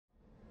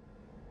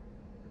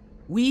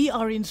We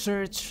are in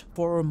search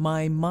for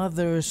my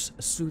mother's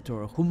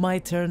suitor, who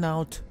might turn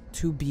out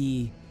to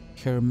be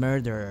her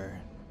murderer.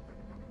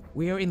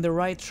 We are in the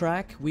right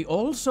track. We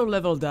also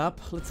leveled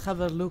up. Let's have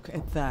a look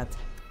at that.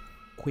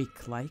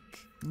 Quick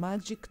like.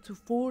 Magic to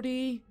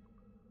 40.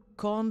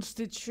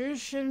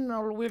 Constitution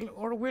or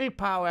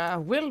willpower.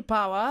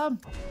 Willpower.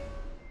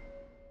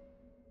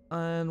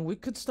 And we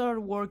could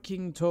start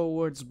working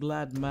towards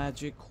blood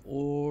magic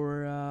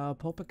or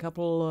pop a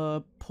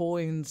couple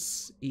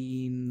points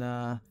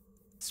in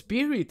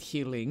spirit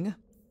healing.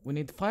 We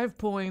need 5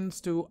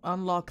 points to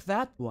unlock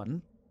that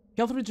one.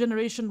 Health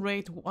regeneration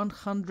rate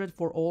 100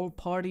 for all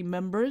party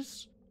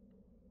members.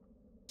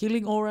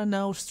 Healing aura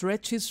now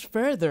stretches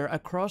further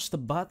across the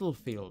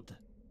battlefield.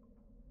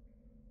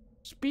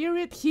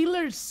 Spirit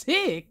healer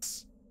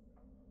 6?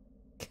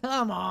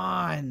 Come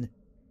on!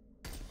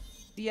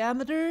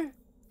 Diameter?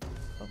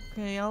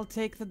 Okay, I'll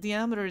take the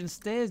diameter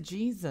instead,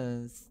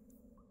 Jesus.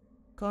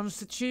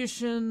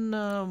 Constitution,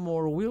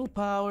 more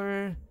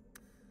willpower,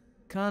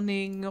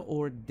 cunning,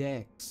 or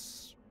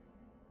dex.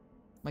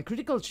 My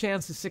critical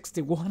chance is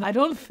 61. I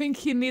don't think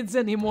he needs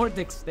any more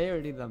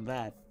dexterity than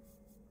that.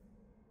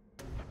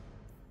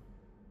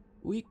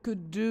 We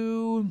could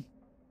do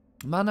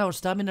mana or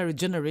stamina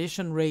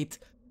regeneration rate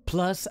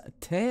plus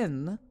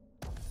 10.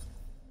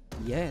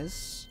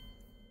 Yes.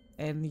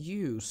 And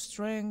you,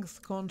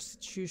 strength,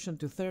 constitution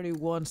to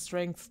 31,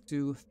 strength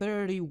to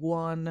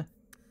 31,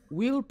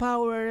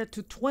 willpower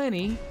to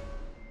 20.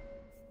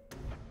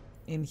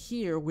 And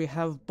here we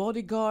have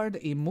bodyguard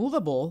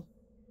immovable.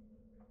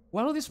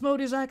 While this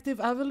mode is active,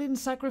 Aveline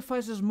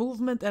sacrifices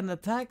movement and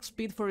attack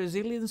speed for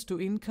resilience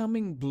to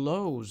incoming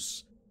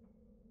blows.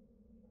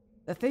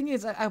 The thing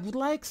is, I would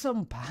like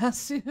some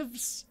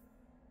passives,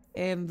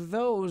 and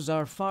those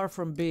are far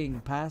from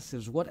being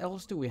passives. What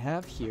else do we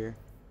have here?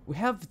 We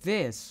have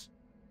this.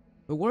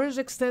 The warrior's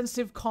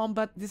extensive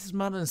combat. This is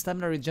mana and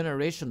stamina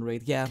regeneration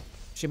rate. Yeah,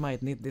 she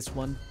might need this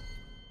one.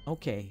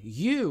 Okay,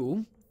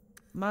 you.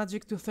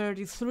 Magic to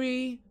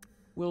 33.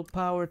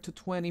 Willpower to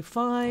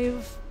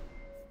 25.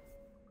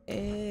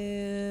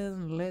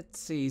 And let's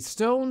see.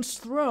 Stone's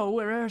Throw,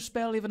 a rare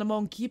spell even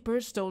among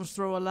keepers. Stone's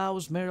Throw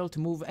allows Meryl to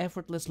move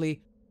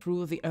effortlessly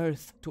through the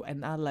earth to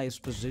an ally's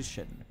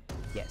position.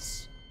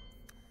 Yes.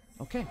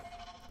 Okay,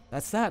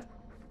 that's that.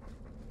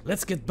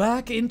 Let's get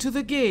back into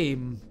the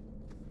game.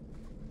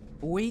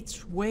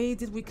 Which way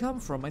did we come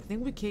from? I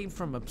think we came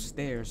from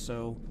upstairs,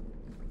 so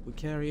we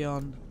carry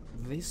on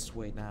this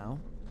way now.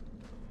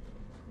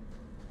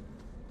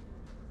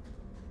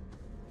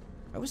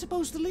 Are we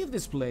supposed to leave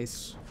this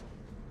place?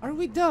 Are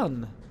we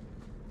done?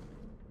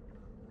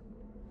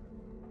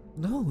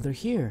 No, they're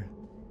here.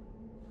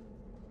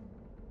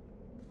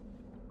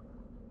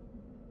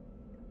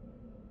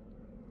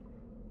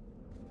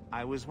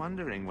 I was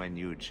wondering when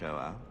you'd show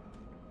up.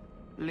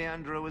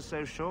 Leandra was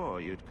so sure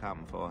you'd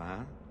come for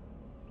her.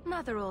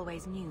 Mother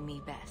always knew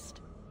me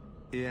best.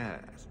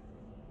 Yes,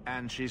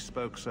 and she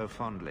spoke so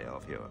fondly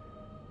of you.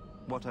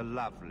 What a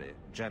lovely,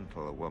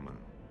 gentle woman.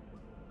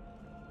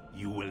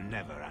 You will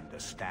never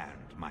understand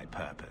my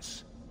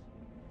purpose.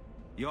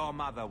 Your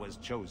mother was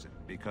chosen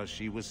because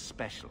she was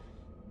special.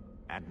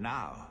 And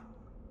now,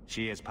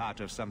 she is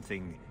part of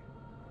something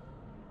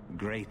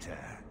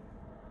greater.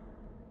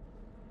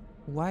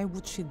 Why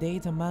would she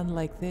date a man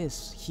like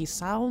this? He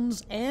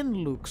sounds and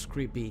looks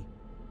creepy.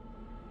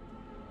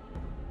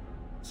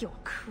 You're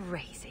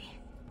crazy.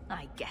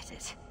 I get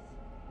it.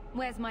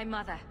 Where's my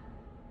mother?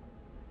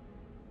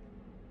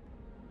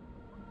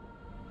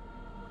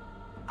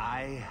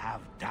 I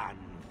have done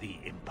the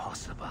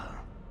impossible.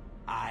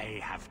 I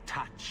have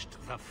touched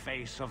the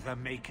face of the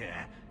Maker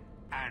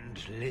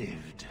and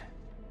lived.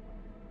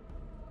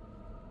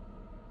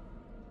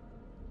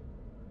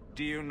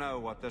 Do you know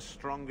what the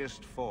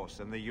strongest force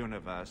in the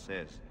universe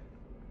is?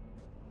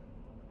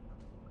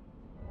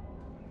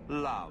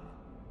 Love.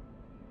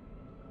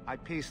 I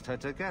pieced her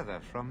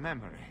together from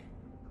memory.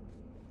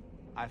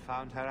 I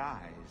found her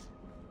eyes,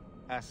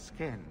 her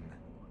skin,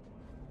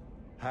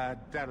 her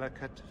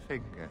delicate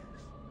fingers.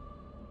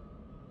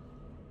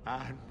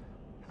 And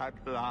at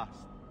last,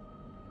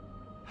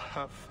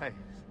 her face.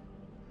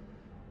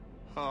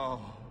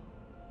 Oh,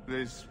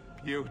 this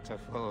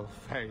beautiful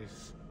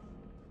face.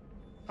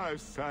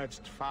 I've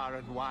searched far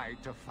and wide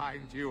to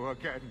find you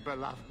again,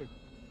 beloved.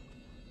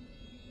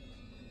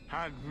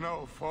 And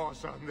no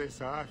force on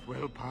this earth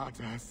will part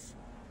us.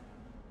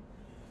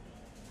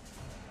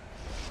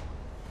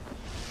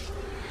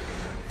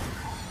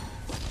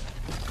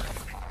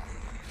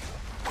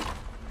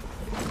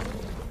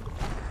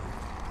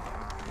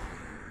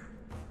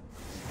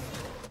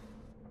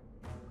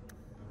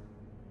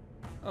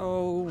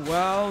 Oh,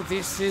 wow,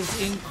 this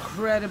is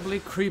incredibly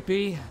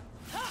creepy.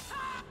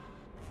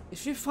 Is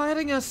she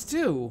fighting us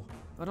too?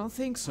 I don't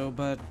think so,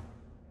 but...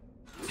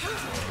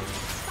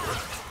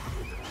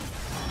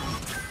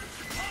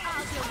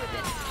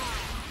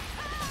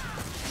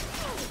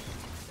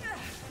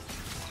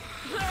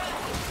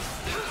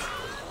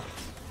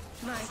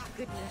 My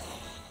goodness,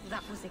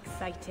 that was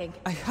exciting.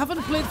 I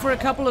haven't played for a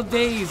couple of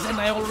days and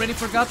I already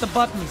forgot the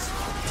buttons.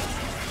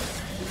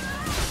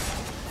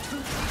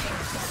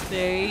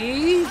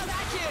 Stay. We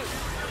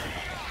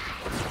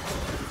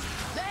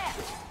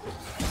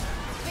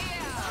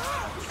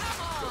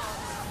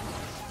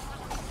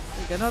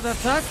cannot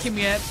attack him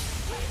yet.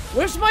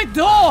 Where's my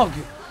dog?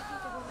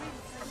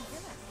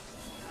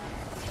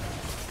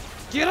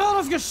 Get out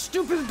of your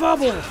stupid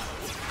bubble!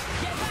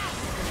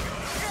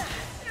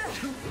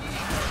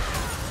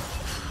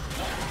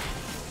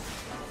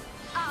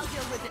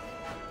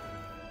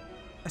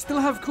 I still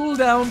have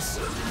cooldowns.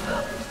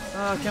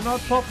 Cannot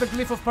pop the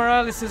glyph of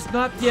paralysis,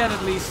 not yet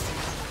at least.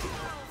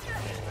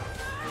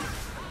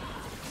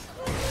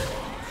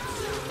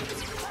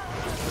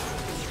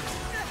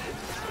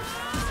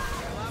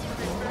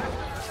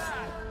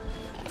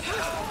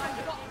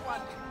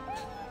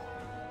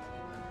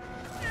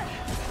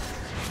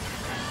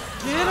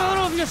 Get out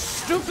of your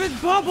stupid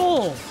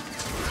bubble!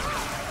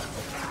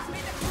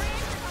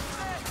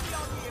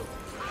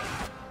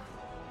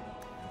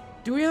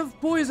 Do we have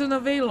poison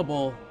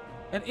available?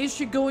 And is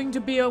she going to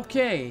be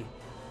okay?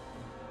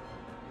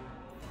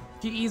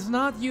 He is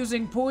not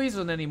using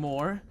poison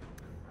anymore.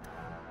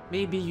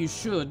 Maybe you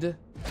should.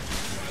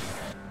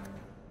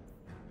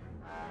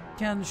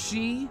 Can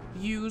she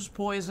use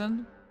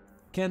poison?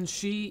 Can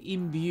she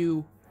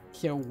imbue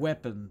her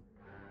weapon?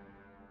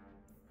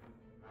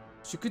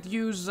 She could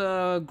use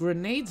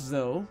grenades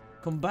though.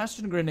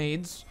 Combustion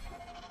grenades.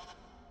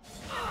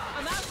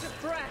 I'm out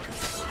of breath.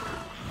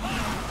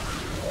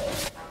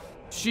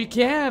 She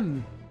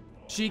can!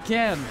 She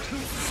can!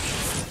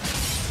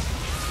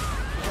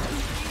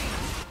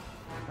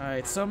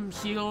 Alright, some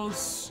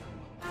heals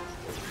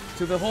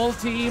to the whole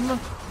team.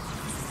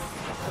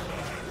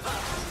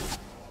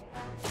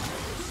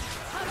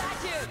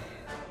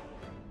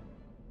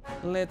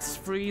 Let's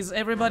freeze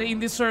everybody in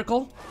this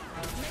circle.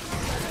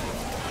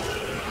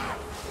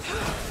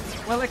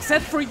 Well,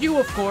 except for you,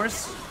 of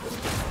course.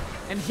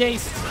 And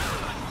haste.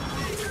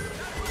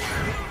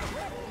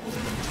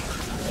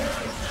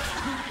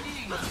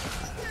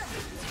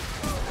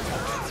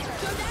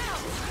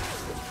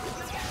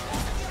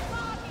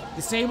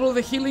 Disable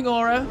the healing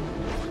aura.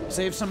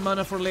 Save some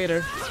mana for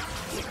later.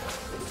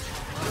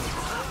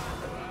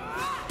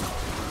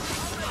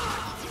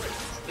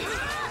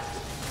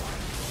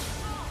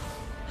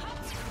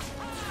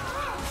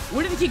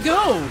 Where did he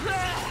go?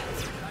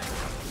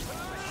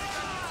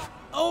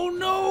 Oh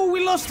no,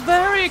 we lost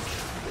Varric!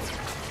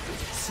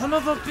 Son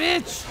of a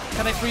bitch!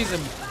 Can I freeze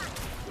him?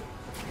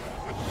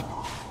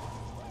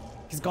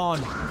 He's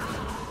gone.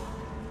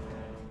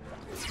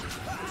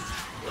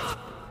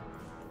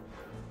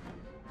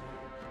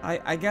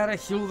 I gotta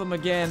heal them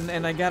again,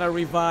 and I gotta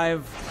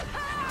revive.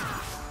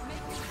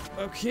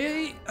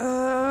 Okay,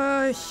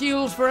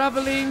 heals for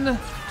Aveline.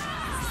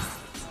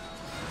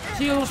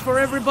 Heals for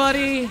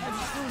everybody.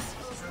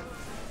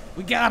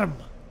 We got him.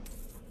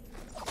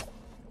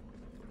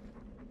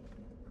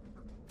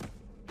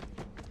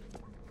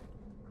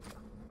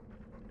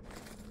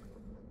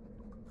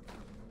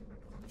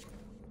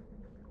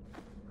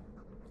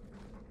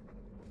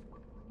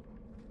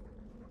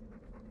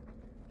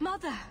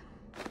 Mother!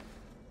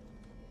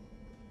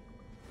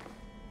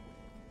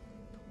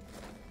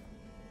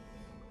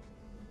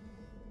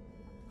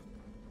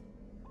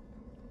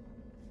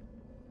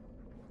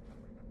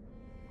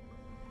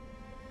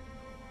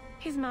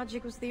 His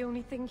magic was the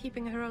only thing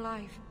keeping her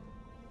alive.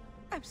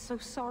 I'm so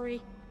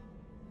sorry.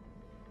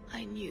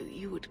 I knew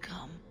you would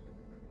come.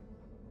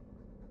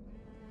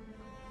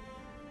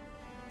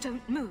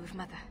 Don't move,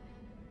 Mother.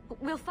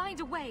 We'll find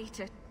a way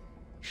to...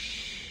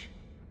 Shh.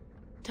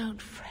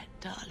 Don't fret,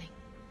 darling.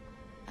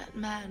 That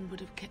man would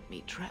have kept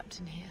me trapped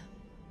in here.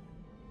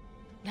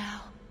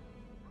 Now,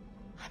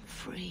 I'm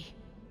free.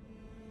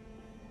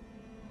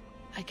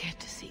 I get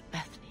to see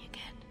Bethany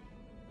again.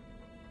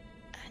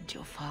 And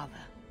your father.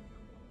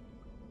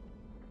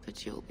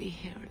 But you'll be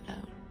here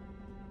alone.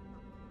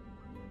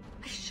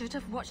 I should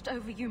have watched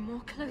over you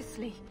more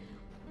closely.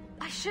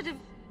 I should have...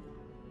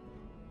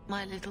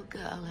 My little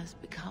girl has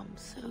become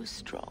so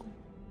strong.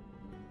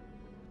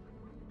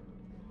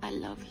 I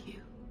love you.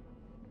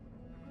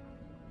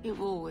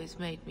 You've always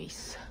made me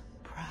so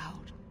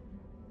proud.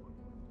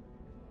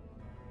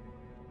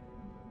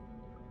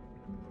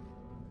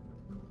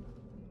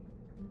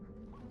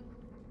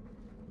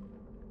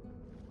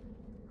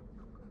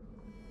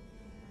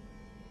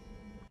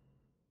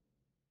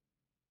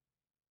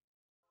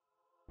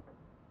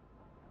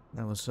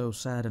 That was so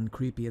sad and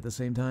creepy at the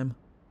same time.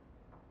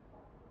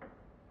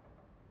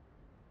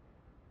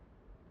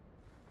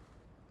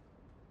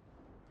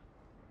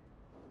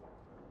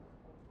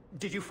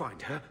 Did you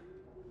find her?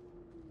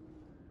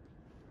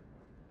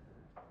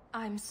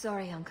 I'm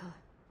sorry, Uncle.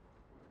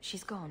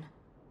 She's gone.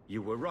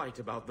 You were right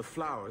about the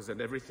flowers and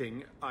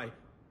everything. I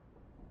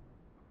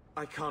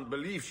can't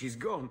believe she's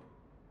gone.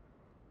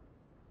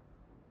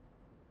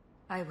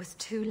 I was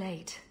too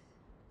late.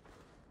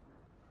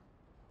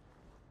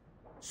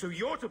 So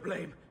you're to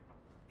blame.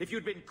 If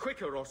you'd been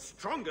quicker or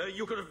stronger,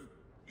 you could have...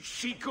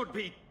 She could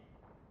be...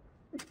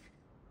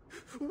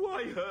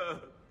 Why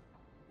her?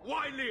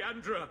 Why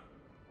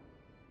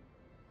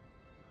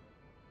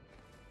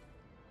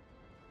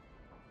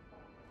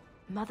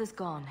Mother's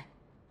gone.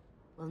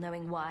 Will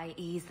knowing why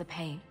ease the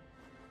pain?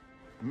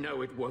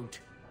 No, it won't.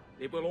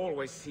 It will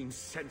always seem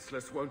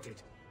senseless, won't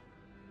it?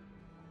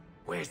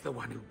 Where's the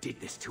one who did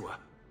this to her?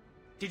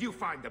 Did you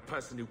find the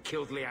person who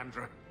killed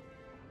Leandra?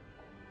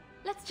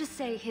 Let's just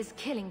say his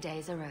killing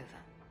days are over.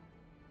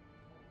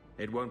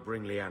 It won't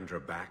bring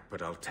Leandra back,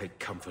 but I'll take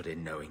comfort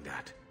in knowing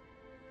that.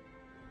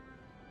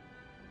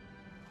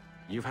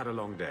 You've had a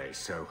long day,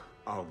 so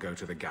I'll go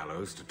to the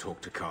gallows to talk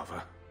to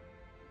Carver.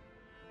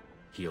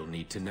 He'll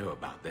need to know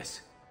about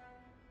this.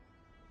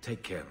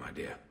 Take care, my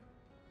dear.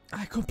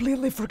 I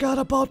completely forgot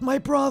about my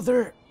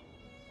brother.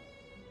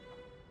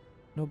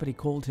 Nobody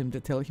called him to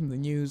tell him the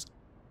news.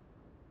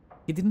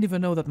 He didn't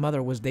even know that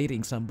Mother was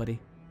dating somebody.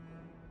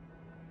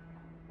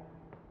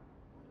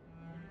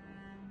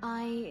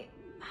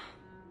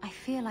 I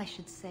feel I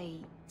should say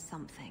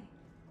something.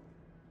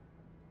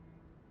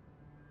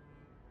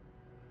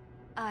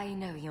 I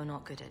know you're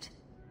not good at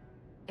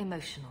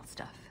emotional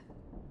stuff.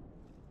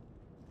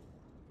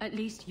 At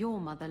least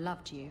your mother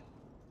loved you.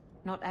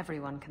 Not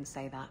everyone can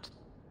say that.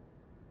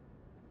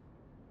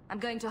 I'm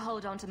going to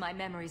hold on to my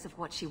memories of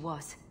what she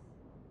was,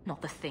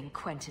 not the thing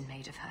Quentin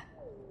made of her.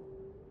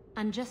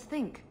 And just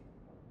think,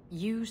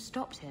 you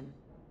stopped him.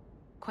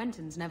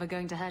 Quentin's never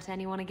going to hurt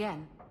anyone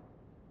again.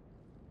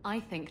 I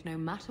think no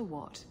matter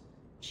what,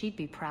 she'd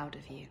be proud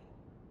of you.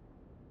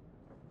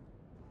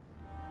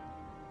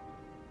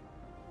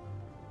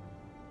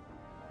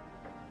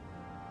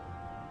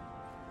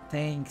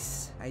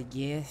 Thanks, I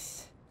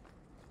guess.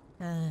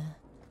 I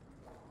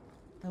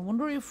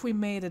wonder if we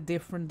made a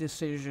different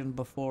decision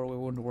before we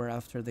were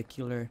after the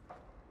killer.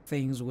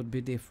 Things would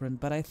be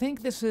different, but I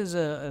think this is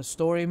a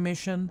story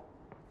mission.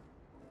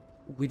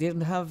 We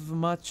didn't have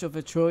much of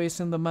a choice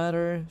in the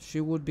matter.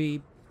 She would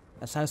be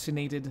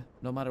assassinated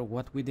no matter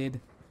what we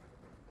did.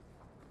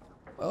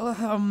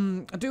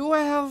 Well, do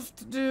I have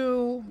to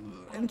do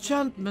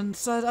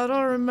enchantments? I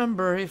don't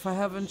remember if I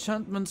have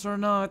enchantments or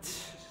not.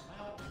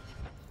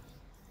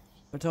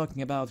 We're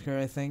talking about her,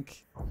 I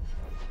think.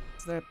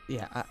 Is there...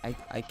 Yeah,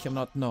 I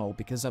cannot know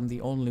because I'm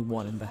the only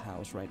one in the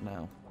house right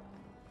now.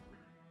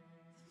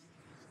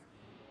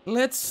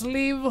 Let's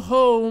leave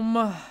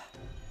home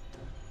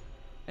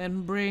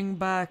and bring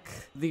back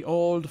the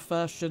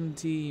old-fashioned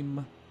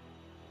team.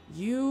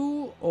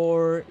 You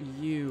or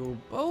you?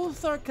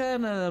 Both are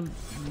kinda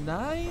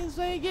nice,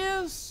 I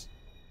guess?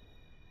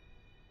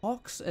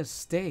 Hawk's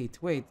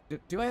Estate. Wait,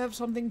 do I have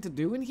something to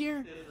do in here?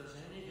 If there's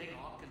anything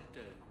I can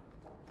do.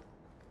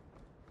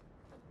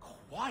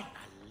 Quite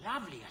a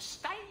lovely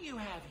estate you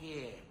have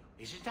here.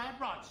 Isn't that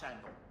right,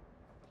 Sandal?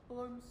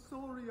 I'm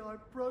sorry I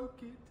broke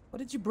it. What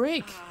did you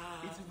break?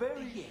 It's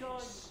very yes. shiny.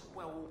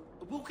 Well,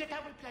 we'll get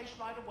that replaced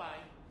right away.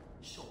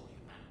 Sorry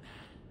about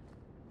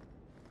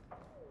that.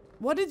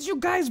 What did you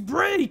guys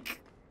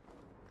break?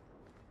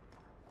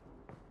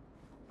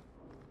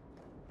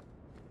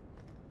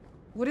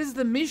 What is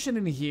the mission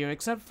in here,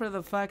 except for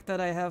the fact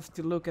that I have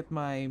to look at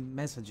my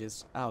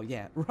messages? Oh,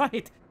 yeah,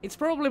 right. It's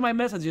probably my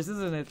messages,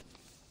 isn't it?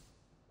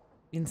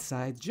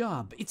 Inside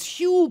job. It's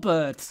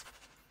Hubert!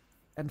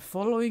 And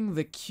following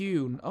the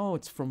Cune. Oh,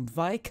 it's from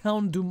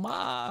Viscount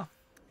Dumas.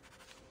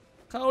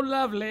 How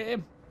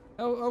lovely.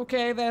 Oh,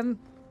 okay then.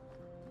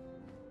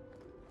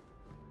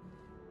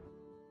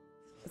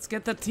 Let's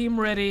get the team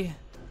ready.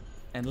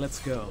 And let's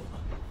go.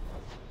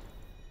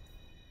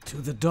 To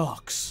the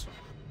docks.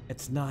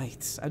 It's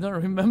night. I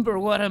don't remember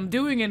what I'm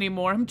doing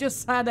anymore. I'm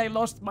just sad I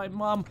lost my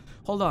mom.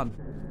 Hold on.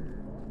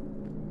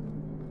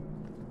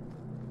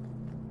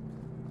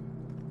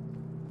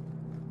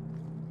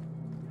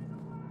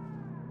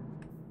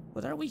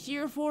 What are we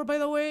here for, by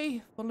the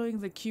way? Following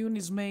the Cune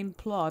is main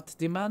plot.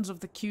 Demands of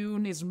the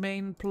Cune is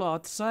main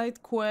plot.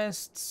 Side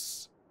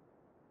quests.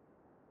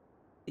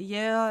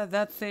 Yeah,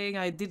 that thing,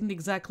 I didn't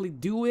exactly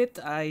do it.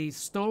 I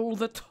stole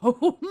the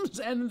tomes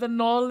and the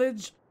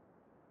knowledge.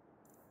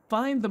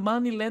 Find the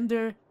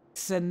moneylender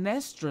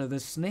Senestra the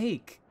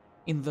snake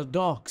in the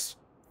docks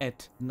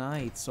at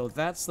night. So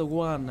that's the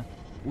one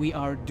we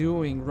are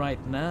doing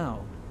right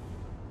now.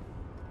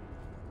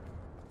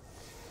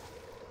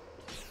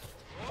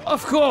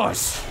 Of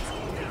course!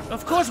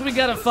 Of course we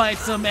gotta fight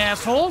some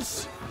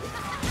assholes!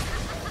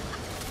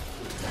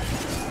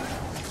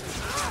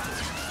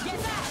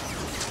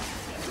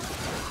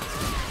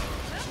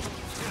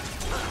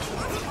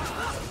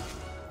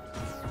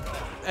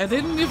 I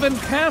didn't even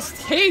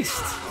cast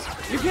haste!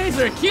 You guys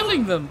are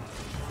killing them!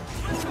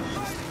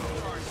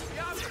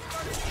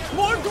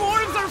 More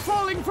dwarves are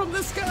falling from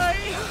the sky!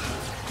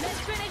 Let's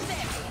finish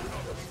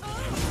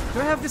this!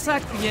 Do I have this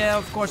active? Yeah,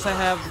 of course I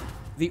have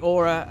the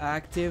aura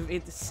active.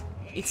 It's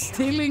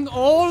stealing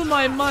all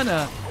my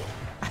mana.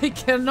 I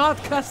cannot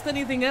cast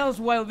anything else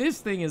while this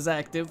thing is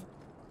active.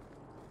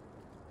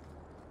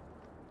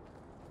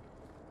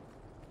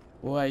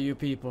 Why you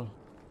people?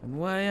 And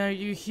why are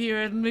you here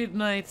at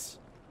midnight?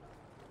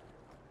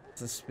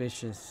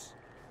 Suspicious.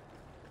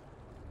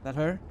 That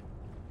her?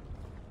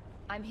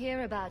 I'm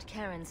here about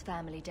Karen's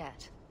family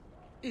debt.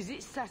 Is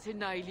it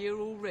Saturnalia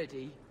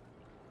already?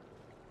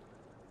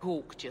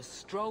 Hawk just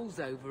strolls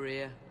over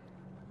here.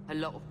 A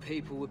lot of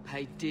people would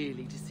pay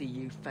dearly to see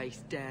you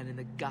face down in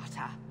the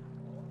gutter.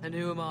 And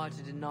who am I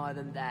to deny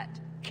them that?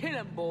 Kill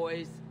 'em,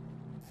 boys!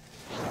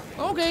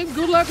 Okay,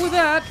 good luck with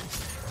that.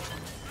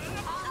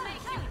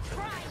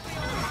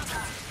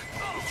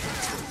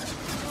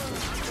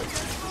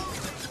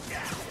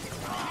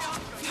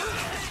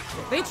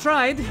 They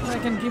tried, I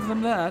can give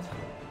them that.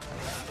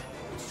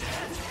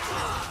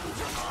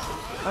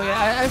 Oh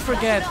yeah, I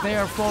forget, they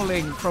are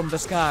falling from the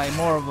sky,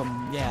 more of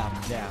them, yeah.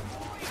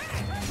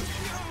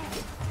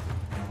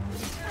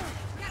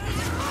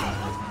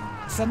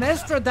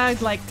 Sinestra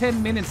died like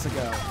 10 minutes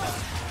ago.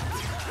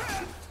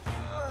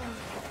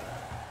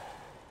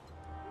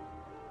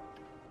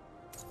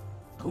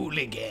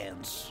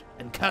 Hooligans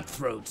and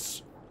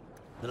cutthroats,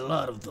 a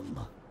lot of them.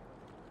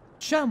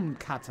 Chum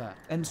cutter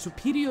and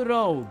superior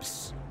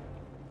robes.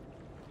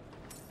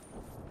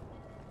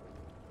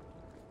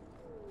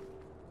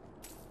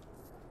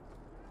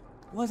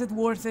 Was it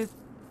worth it,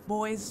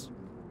 boys?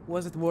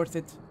 Was it worth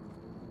it?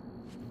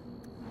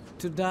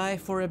 To die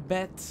for a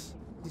bet?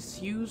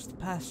 Disused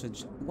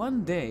passage.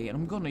 One day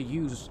I'm gonna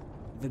use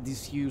the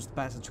disused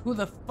passage. Who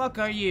the fuck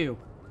are you?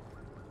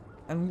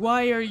 And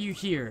why are you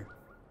here?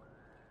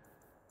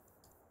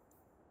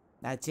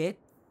 That's it?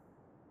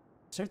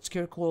 Search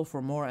Kirkwall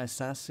for more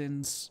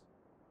assassins.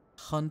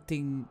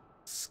 Hunting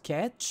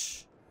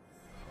sketch?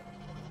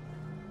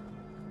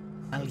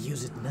 I'll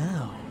use it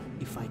now,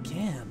 if I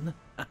can.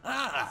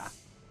 Aha!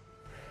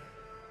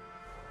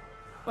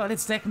 Well,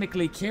 it's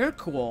technically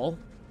Kirkwall,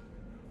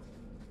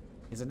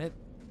 isn't it?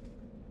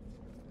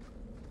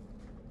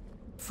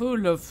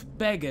 Full of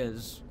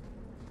beggars.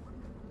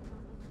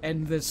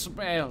 And the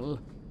smell.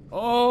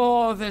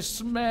 Oh, the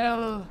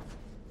smell.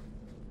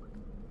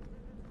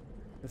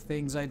 The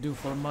things I do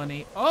for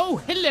money. Oh,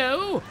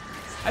 hello!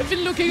 I've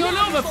been looking all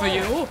over for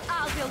you.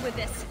 I'll deal with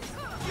this.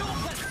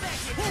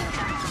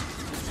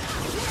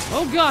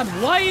 Oh god,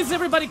 why is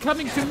everybody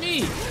coming to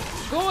me?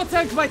 Go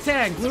attack my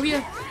tank, will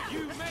you?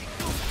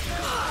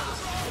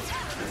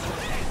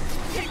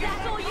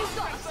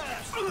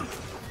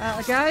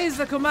 Guys,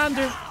 the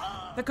commander,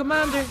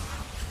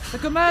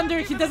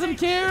 he doesn't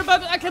care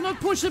about. I cannot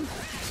push him.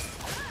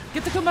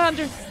 Get the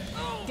commander.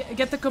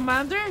 Get the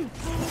commander.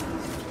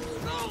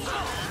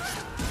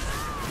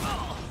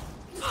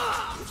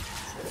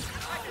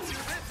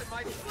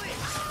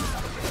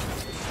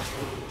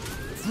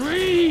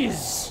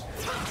 Freeze!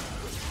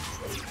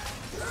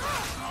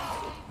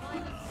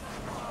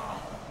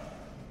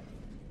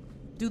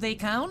 Do they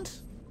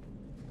count?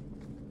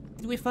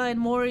 Did we find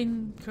more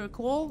in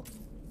Kirkwall?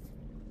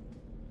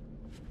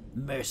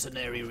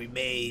 Mercenary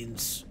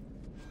remains.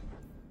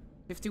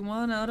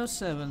 51 out of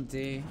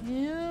 70.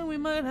 Yeah, we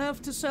might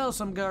have to sell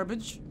some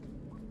garbage.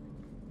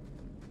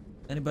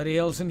 Anybody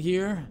else in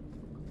here?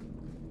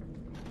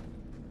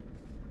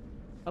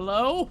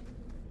 Hello?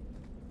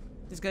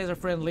 These guys are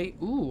friendly.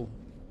 Ooh.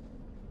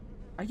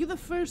 Are you the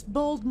first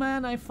bald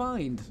man I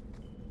find?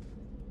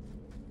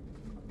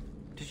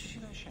 Did you see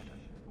that shadow?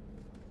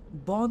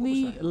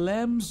 Bonnie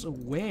Lems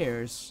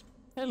Wares.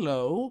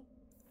 Hello.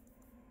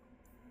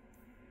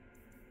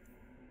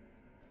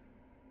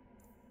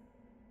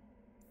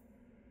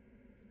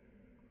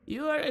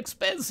 You are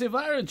expensive,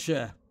 aren't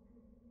you?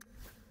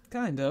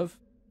 Kind of.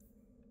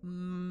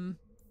 At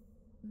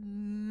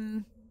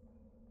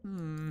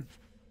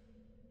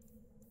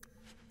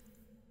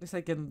least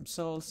I can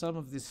sell some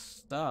of this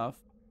stuff.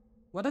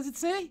 What does it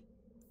say?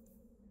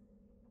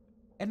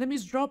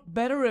 Enemies drop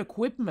better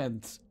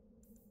equipment.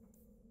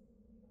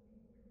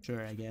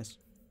 Sure, I guess.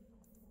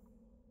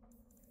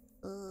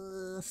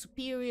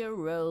 Superior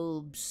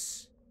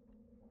robes.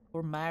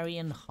 For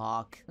Marion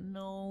Hawk.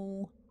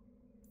 No.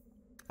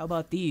 How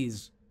about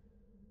these?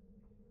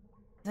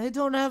 They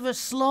don't have a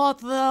slot,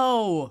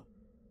 though!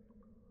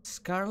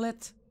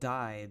 Scarlet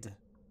died.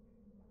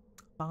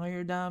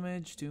 Fire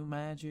damage, 2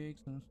 magic,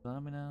 some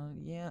stamina.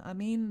 Yeah, I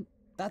mean,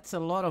 that's a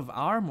lot of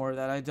armor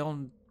that I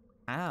don't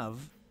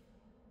have.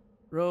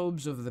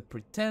 Robes of the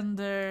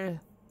Pretender.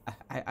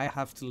 I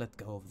have to let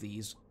go of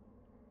these.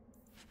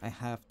 I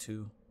have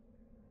to.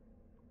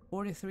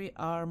 43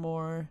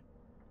 armor,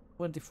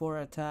 24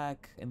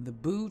 attack, and the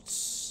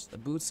boots. The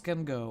boots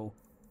can go.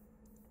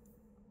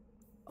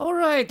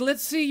 Alright,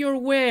 let's see your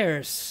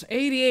wares.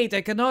 88,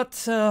 I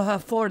cannot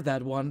afford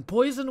that one.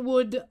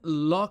 Poisonwood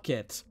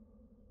Locket.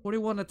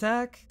 41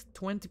 attack,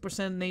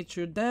 20%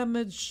 nature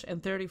damage,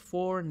 and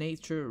 34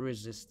 nature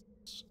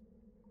resistance.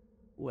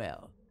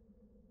 Well.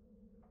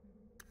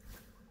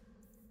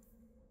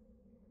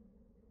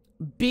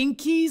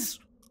 Binky's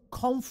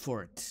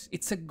Comfort.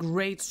 It's a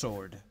great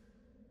sword.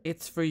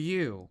 It's for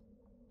you.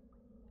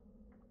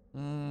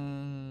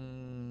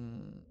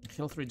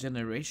 Health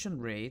regeneration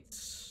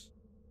rates.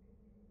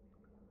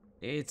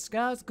 It's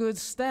got good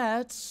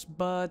stats,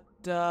 but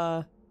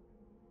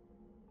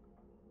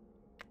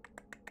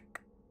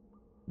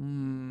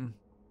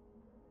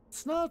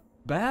it's not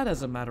bad,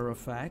 as a matter of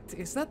fact.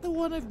 Is that the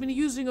one I've been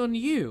using on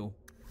you?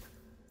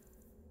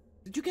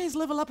 Did you guys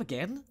level up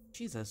again?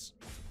 Jesus.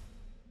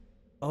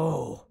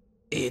 Oh,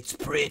 it's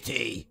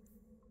pretty.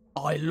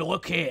 I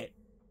like it.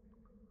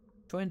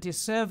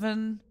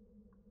 27.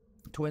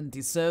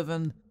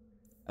 27.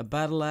 A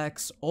battle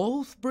axe.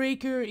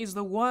 Oathbreaker is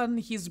the one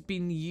he's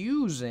been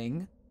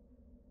using.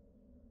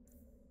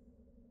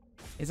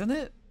 Isn't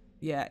it?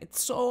 Yeah,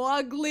 it's so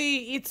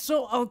ugly. It's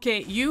so...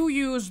 Okay, you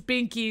use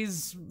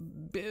Binky's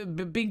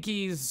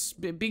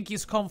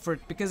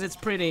comfort because it's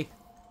pretty.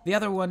 The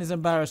other one is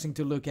embarrassing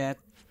to look at.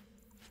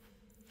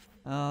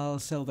 I'll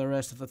sell the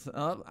rest of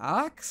the...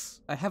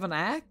 axe? I have an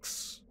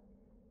axe?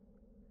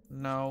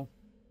 No.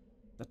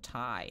 The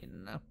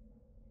Tine.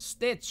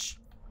 Stitch.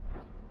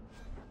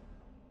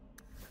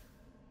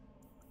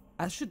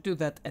 I should do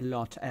that a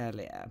lot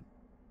earlier.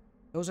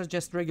 Those are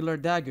just regular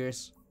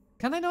daggers.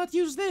 Can I not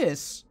use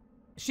this?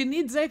 She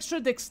needs extra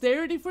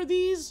dexterity for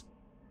these?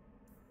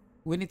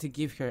 We need to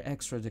give her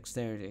extra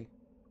dexterity.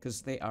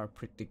 Because they are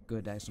pretty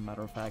good, as a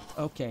matter of fact.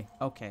 Okay,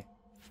 okay.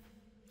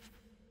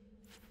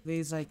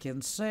 These I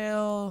can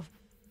sell.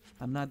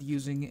 I'm not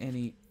using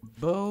any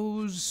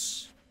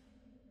bows.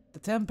 The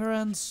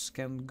Temperance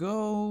can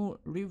go.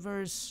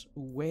 Reverse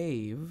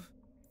Wave.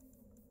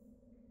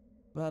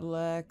 Battle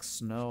Axe,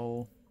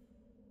 no.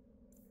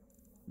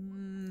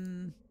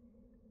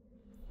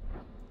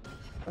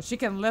 But she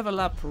can level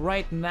up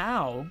right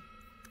now.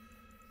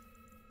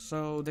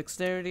 So,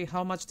 dexterity,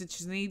 how much did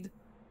she need?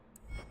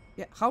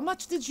 Yeah, how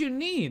much did you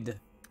need?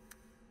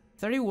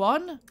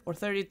 31 or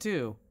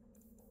 32?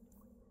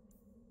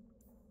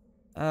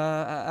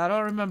 I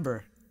don't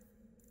remember.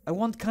 I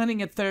want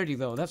cunning at 30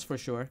 though, that's for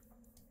sure.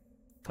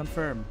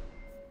 Confirm.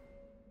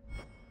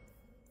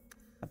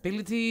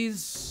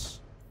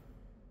 Abilities.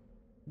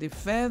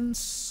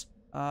 Defense.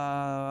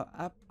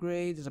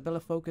 Upgrade. Isabella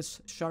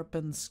Focus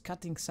sharpens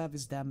cutting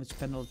savage damage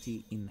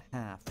penalty in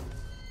half.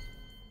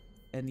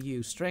 And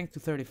you strength to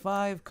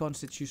 35,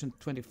 constitution to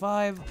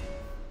 25.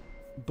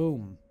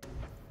 Boom.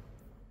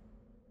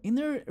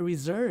 Inner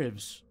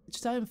reserves. Each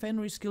time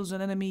Fenris kills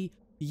an enemy,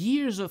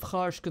 years of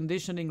harsh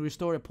conditioning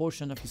restore a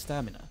portion of his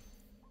stamina.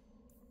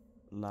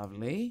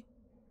 Lovely.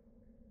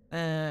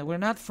 We're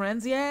not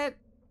friends yet?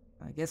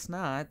 I guess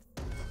not.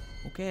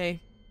 Okay.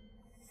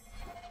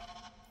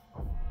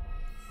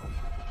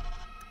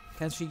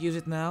 Can she use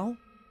it now?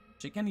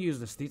 She can use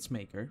the Stitch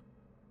Maker.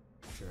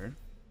 Sure.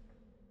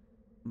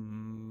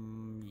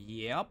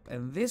 Yep.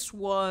 And this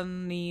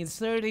one needs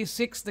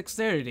 36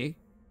 dexterity.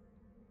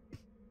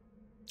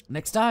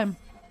 Next time.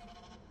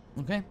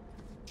 Okay.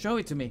 Show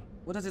it to me.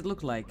 What does it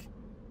look like?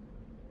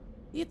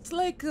 It's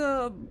like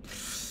a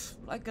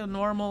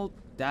normal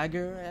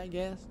dagger, I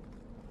guess.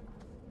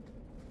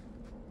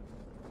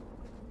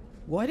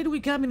 Why did we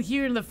come in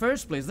here in the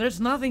first place? There's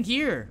nothing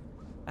here.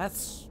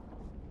 That's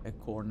a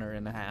corner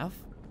and a half.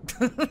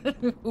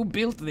 Who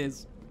built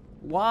this?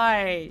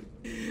 Why?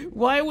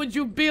 Why would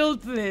you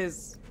build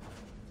this?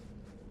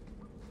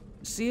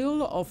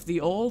 Seal of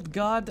the old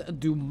god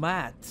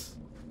Dumat.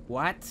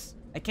 What?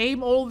 I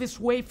came all this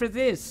way for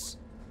this.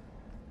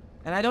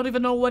 And I don't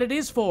even know what it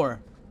is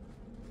for.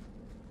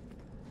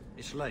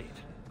 It's late.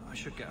 I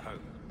should get home.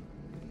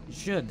 You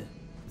should.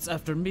 It's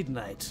after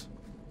midnight.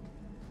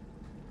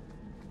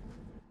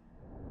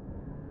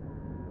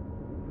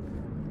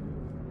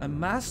 A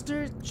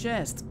master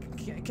chest.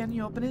 Can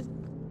you open it?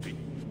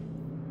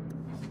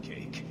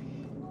 Cake.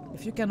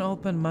 If you can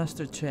open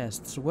master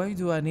chests, why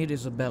do I need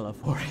Isabella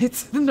for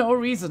it? No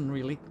reason,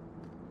 really.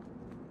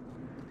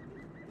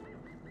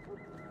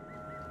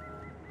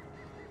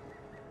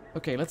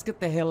 Okay, let's get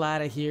the hell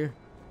out of here.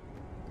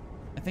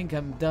 I think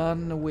I'm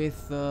done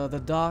with the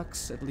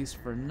docks, at least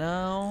for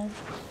now.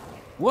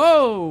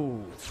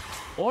 Whoa!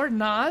 Or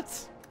not.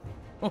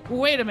 Oh,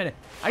 wait a minute.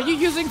 Are you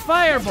using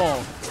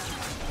Fireball?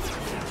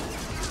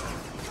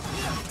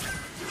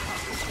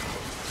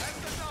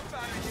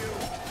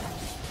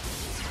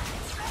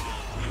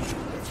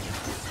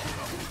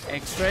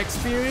 Extra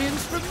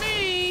experience for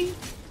me!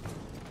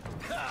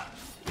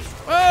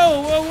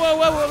 Whoa, whoa, whoa,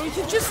 whoa, whoa!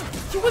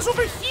 He was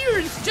over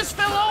here! He just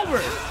fell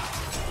over!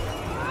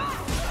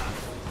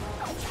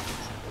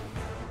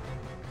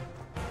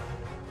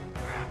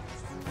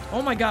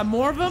 Oh my god,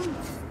 more of them?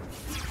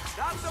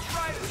 Not the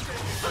brightest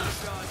thing,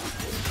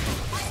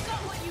 I've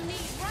got what you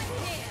need right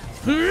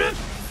here!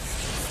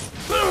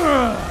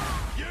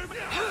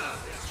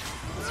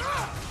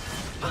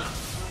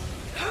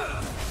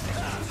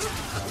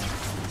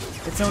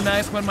 It's so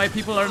nice when my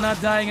people are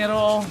not dying at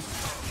all.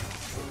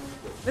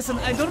 Listen,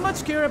 I don't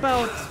much care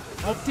about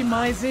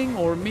optimizing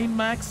or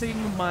min-maxing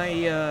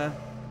my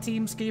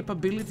team's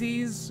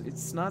capabilities.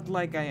 It's not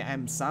like I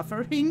am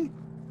suffering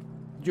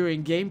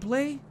during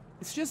gameplay.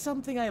 It's just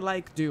something I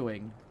like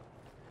doing.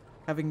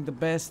 Having the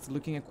best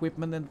looking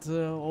equipment and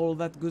all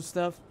that good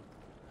stuff.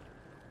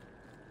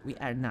 We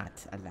are not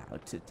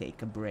allowed to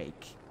take a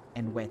break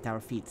and wet our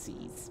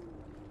feetsies.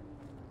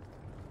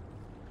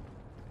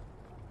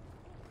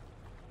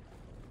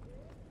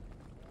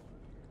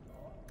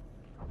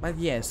 But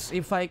yes,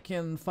 if I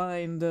can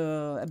find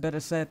a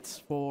better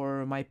set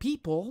for my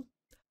people,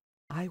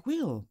 I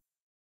will.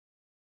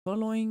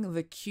 Following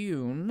the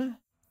Cune.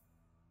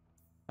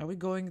 Are we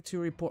going to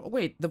report?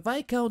 Wait, the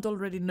Viscount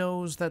already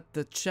knows that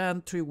the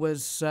Chantry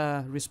was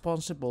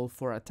responsible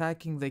for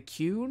attacking the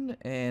Qun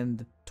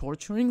and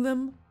torturing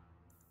them?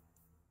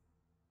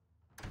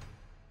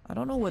 I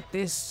don't know what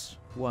this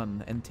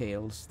one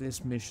entails,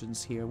 this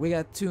missions here. We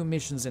got 2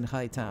 missions in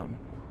Hightown.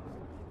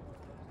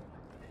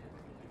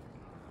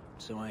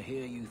 So I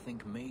hear you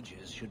think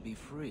mages should be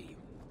free.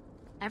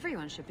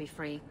 Everyone should be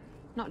free,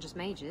 not just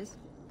mages.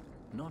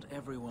 Not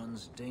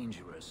everyone's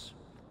dangerous.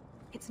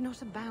 It's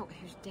not about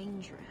who's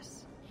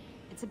dangerous.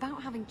 It's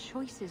about having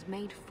choices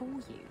made for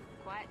you.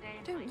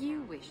 Don't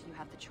you wish you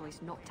had the choice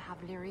not to have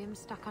lyrium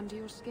stuck under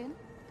your skin?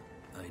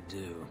 I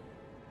do.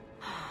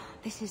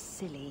 This is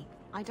silly.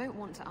 I don't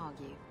want to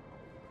argue.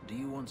 Do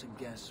you want to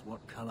guess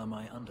what color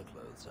my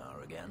underclothes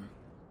are again?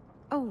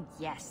 Oh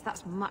yes,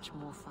 that's much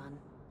more fun.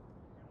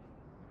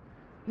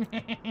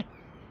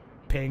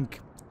 Pink.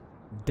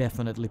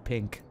 Definitely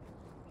pink.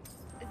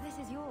 This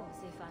is yours,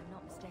 if I'm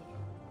not mistaken.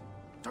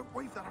 Don't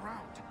wave that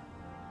around.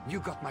 You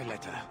got my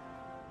letter.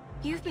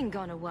 You've been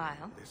gone a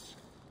while.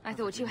 I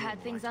thought you had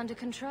things under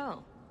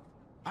control.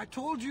 I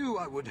told you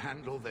I would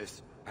handle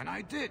this, and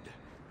I did.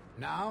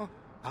 Now,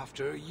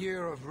 after a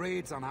year of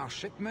raids on our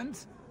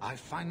shipments, I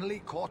finally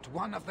caught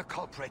one of the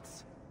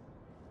culprits.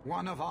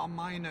 One of our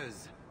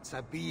miners,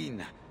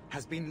 Sabine,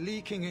 has been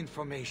leaking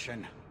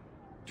information.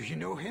 Do you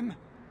know him?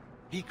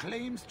 He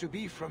claims to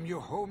be from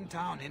your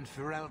hometown in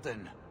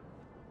Ferelden.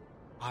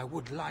 I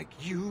would like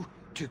you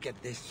to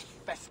get this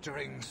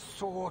festering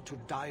sore to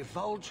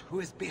divulge who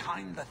is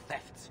behind the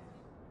thefts.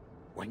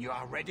 When you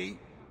are ready,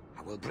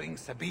 I will bring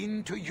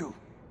Sabine to you.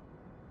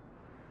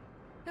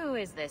 Who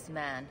is this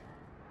man?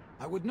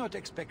 I would not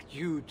expect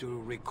you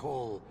to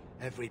recall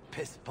every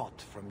pisspot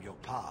from your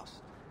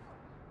past.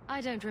 I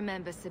don't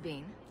remember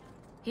Sabine.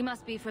 He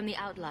must be from the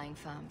outlying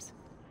farms.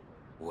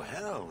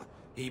 Well,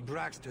 he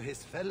brags to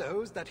his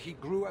fellows that he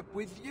grew up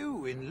with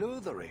you in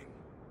Lothering.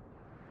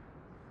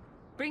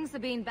 Bring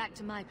Sabine back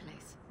to my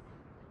place.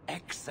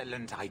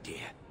 Excellent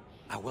idea.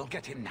 I will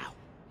get him now.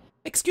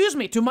 Excuse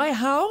me, to my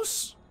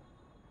house?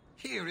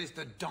 Here is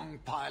the dung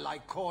pile I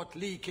caught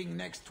leaking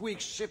next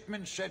week's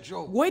shipment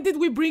schedule. Why did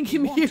we bring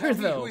him here, tell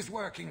me though? who he's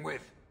working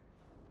with.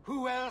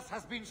 Who else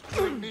has been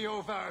screwing me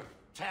over?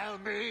 Tell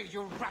me,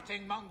 you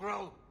ratting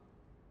mongrel!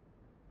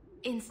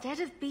 Instead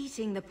of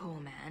beating the poor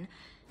man,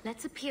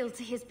 let's appeal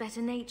to his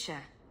better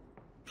nature.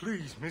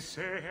 Please, Miss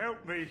Hare,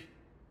 help me.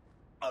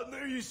 I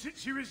knew you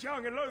since you was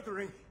young and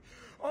Lothering.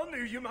 I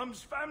knew your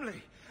mum's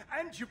family,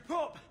 and your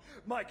pop.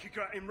 Mike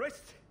got him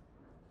rest.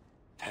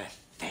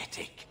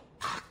 Pathetic.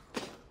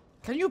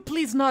 Can you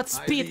please not I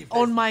spit leave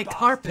on this my bastard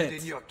carpet?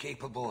 in your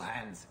capable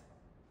hands.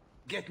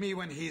 Get me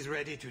when he's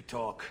ready to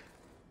talk.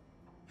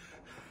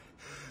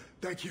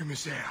 Thank you,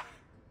 Miss Hare.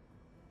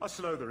 Us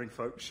Lothering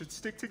folks should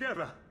stick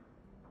together.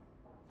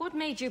 What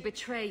made you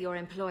betray your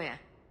employer?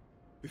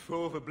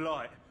 Before the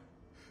Blight,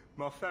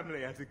 my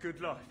family had a good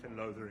life in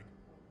Lothering.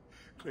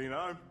 Clean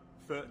home,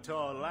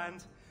 fertile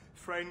land,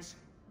 friends.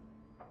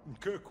 In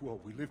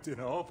Kirkwall, we lived in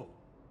a hovel.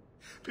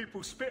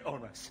 People spit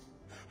on us,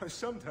 and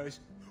some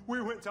days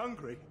we went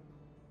hungry.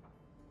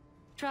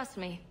 Trust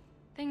me,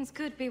 things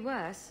could be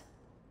worse.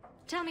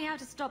 Tell me how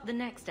to stop the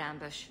next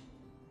ambush.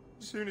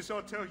 As soon as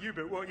I tell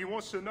Hubert what he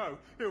wants to know,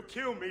 he'll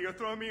kill me or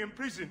throw me in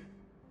prison.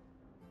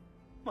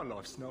 My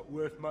life's not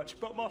worth much,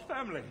 but my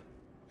family.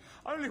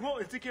 I only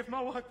wanted to give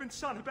my wife and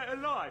son a better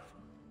life.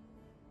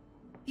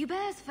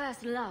 Hubert's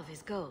first love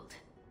is gold.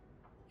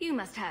 You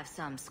must have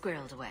some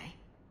squirreled away.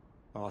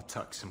 I'll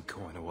tuck some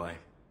coin away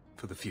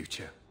for the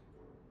future.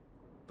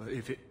 But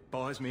if it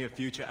buys me a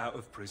future out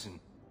of prison,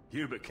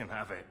 Hubert can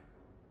have it.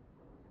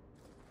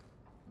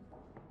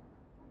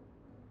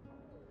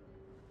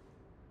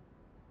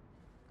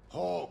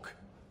 Hawk,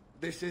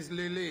 this is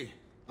Lily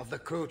of the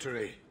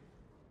Coterie.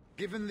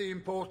 Given the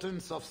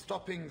importance of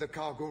stopping the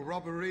cargo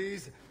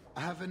robberies,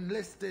 I have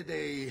enlisted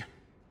a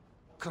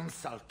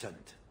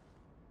consultant.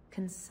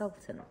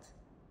 Consultant?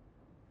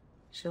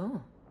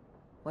 Sure.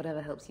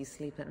 Whatever helps you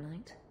sleep at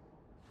night.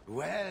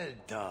 Well,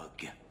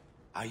 Doug,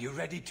 are you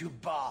ready to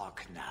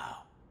bark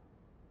now?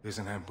 There's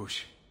an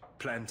ambush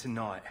planned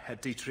tonight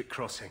at Dietrich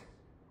Crossing.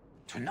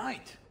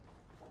 Tonight?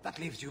 That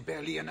leaves you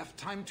barely enough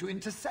time to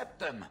intercept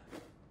them.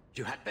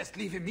 You had best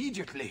leave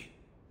immediately.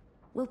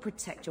 We'll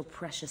protect your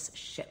precious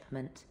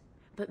shipment,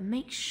 but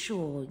make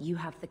sure you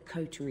have the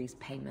coterie's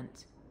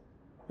payment.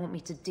 Want me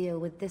to deal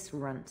with this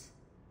runt?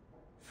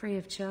 Free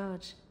of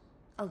charge.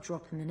 I'll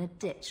drop him in a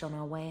ditch on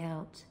our way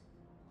out.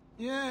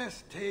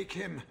 Yes, take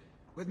him,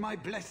 with my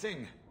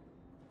blessing.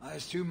 I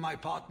assume my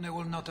partner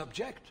will not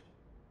object.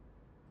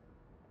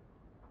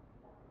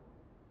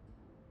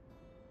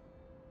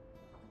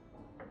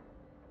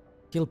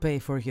 He'll pay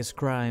for his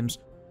crimes,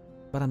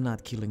 but I'm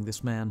not killing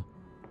this man.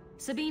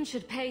 Sabine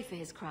should pay for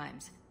his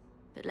crimes,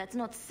 but let's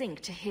not sink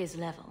to his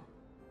level.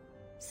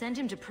 Send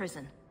him to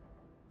prison.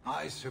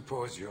 I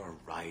suppose you're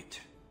right.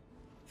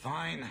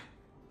 Fine.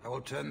 I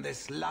will turn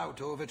this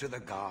lout over to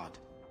the guard.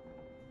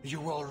 You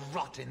will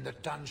rot in the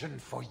dungeon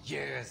for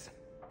years,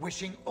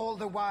 wishing all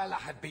the while I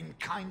had been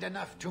kind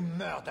enough to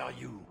murder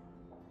you.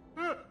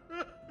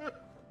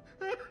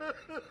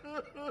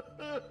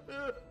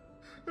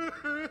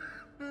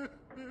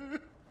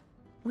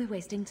 We're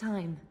wasting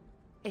time.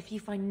 If you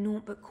find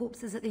naught but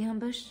corpses at the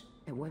ambush,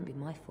 it won't be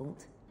my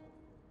fault.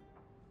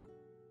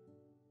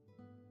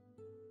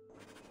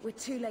 We're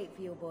too late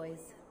for your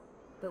boys,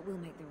 but we'll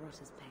make the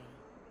rotters pay.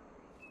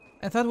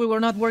 I thought we were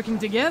not working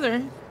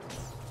together.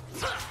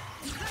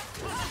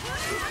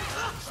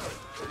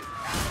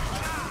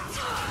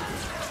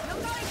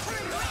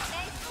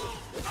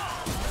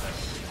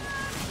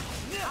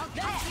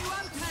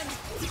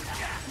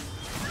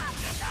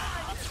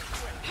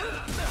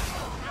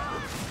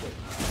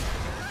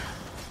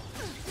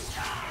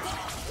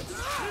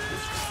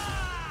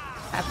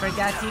 I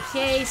forgot to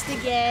chase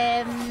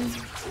again.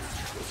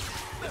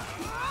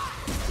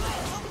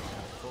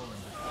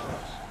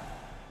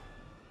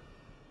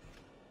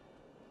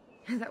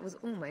 That was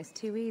almost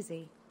too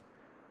easy.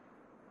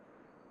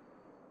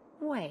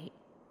 Wait.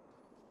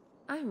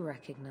 I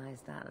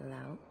recognize that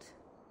lout.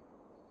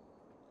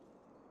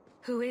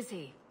 Who is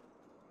he?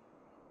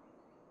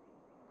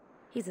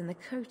 He's in the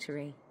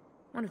coterie.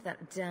 One of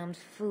that damned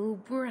fool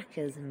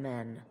Brekka's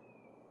men.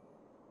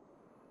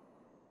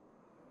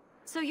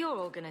 So your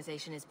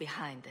organization is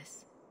behind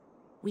this?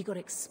 We got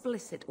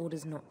explicit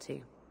orders not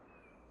to.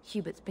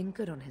 Hubert's been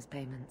good on his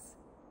payments.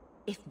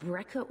 If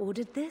Brekka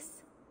ordered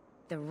this,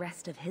 the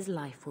rest of his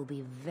life will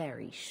be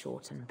very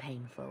short and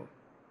painful.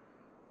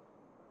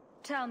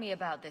 Tell me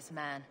about this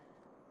man.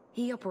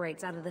 He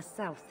operates out of the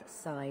south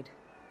side.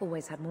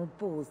 Always had more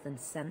balls than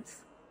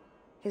sense.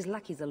 His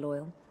lackeys are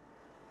loyal.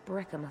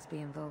 Brekka must be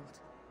involved.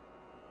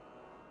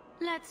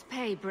 Let's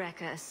pay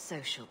Brekka a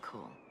social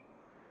call.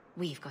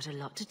 We've got a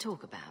lot to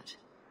talk about.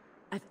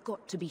 I've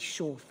got to be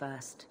sure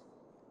first.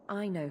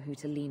 I know who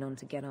to lean on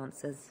to get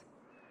answers.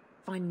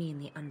 Find me in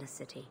the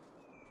Undercity.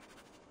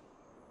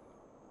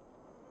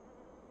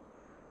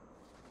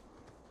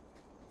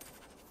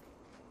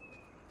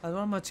 I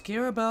don't much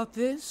care about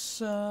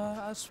this,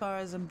 as far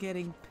as I'm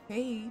getting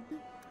paid.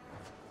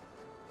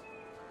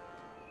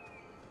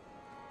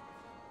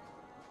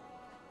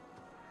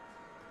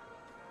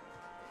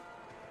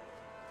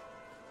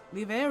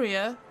 Leave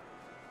area?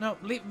 No,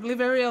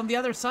 leave area on the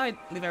other side.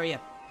 Leave area.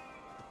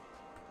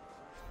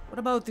 What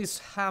about these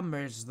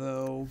hammers,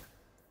 though?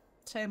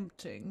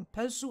 Tempting.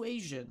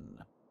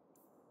 Persuasion.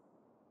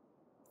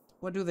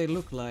 What do they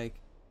look like?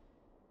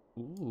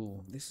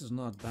 Ooh, this is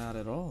not bad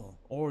at all.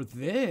 Or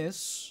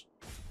this.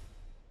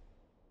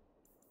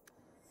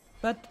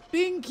 But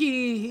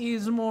Binky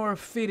is more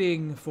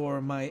fitting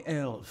for my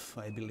elf,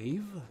 I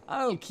believe.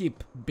 I'll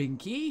keep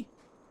Binky.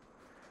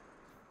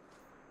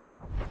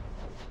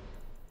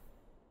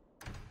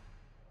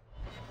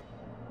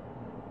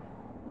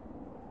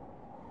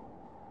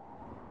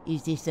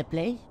 Is this the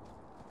place?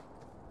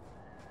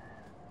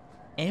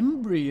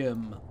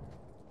 Embrium.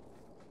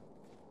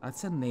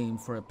 That's a name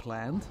for a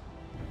plant.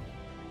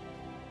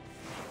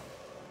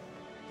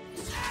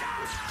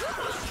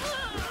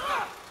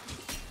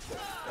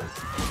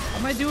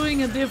 Am I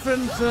doing a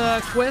different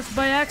quest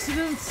by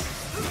accident?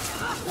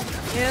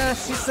 Yeah,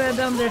 she said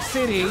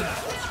Undercity.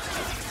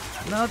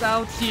 Not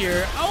out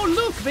here. Oh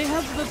look, they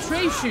have the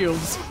tray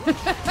shields.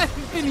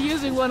 I've been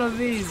using one of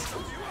these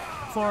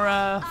for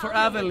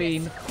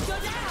Aveline.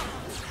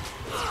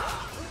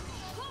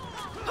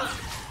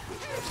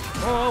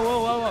 Whoa, whoa,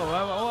 whoa, whoa,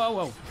 whoa, whoa,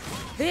 whoa.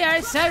 They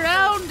are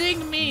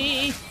surrounding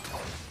me.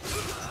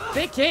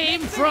 They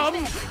came from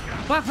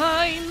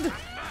behind.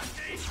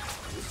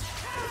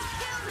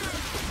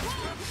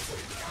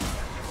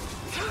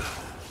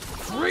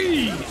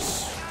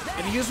 Freeze!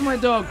 Can you use my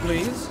dog,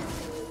 please?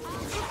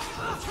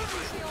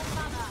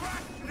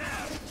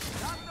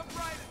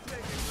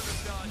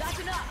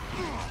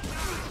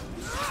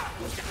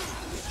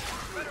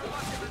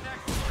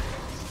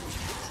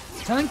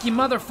 Tanky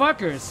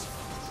motherfuckers!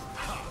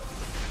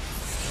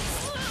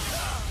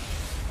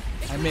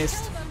 I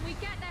missed.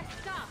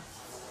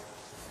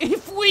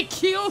 If we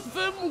kill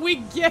them, we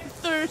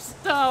get their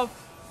stuff!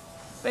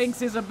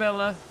 Thanks,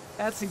 Isabella.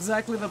 That's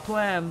exactly the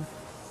plan.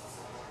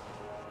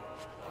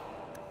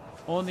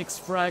 Onyx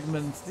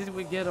fragment. Did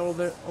we get all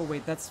the... Oh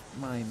wait, that's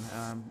mine.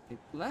 It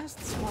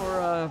lasts for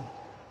a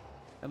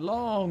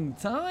long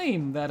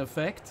time, that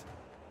effect.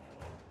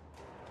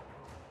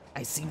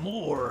 I see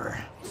more.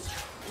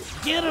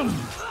 Get him!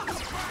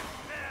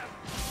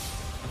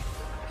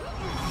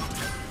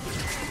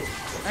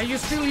 Are you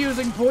still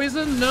using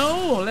poison?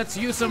 No! Let's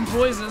use some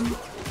poison.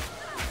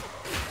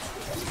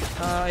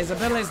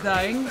 Isabella is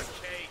dying.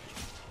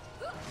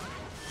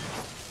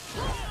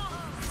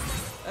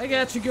 I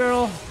got you,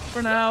 girl.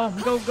 For now.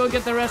 Go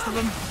get the rest of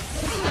them.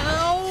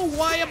 No!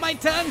 Why am I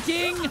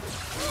tanking?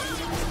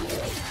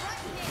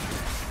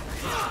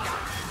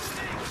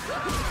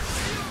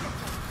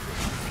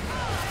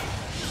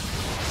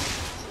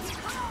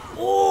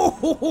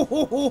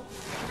 Oh!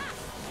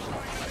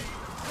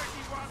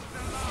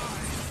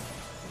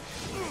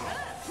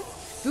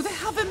 Do they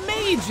have a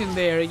mage in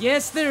there?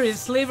 Yes, there is.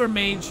 Slaver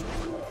mage.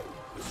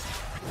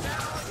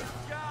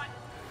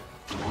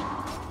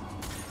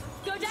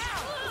 Go down!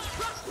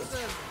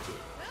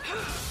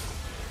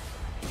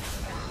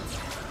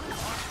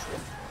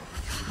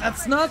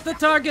 That's not the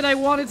target I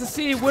wanted to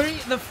see. Where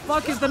the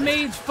fuck is the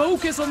mage?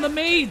 Focus on the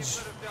mage!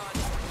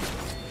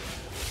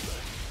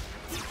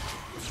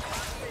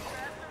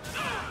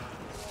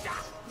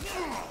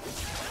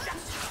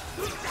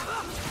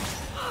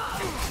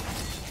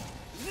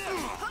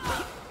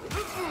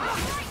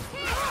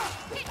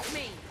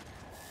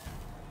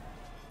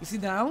 Is he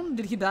down?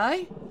 Did he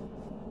die?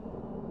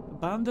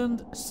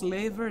 Abandoned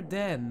slaver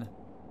den.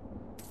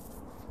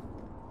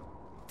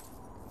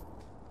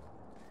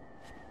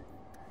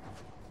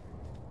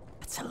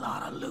 That's a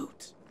lot of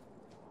loot.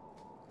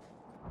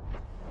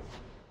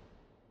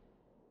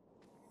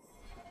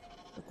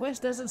 The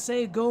quest doesn't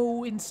say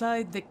go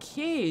inside the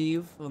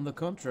cave. On the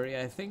contrary,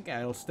 I think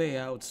I'll stay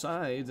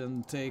outside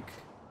and take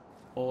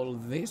all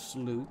this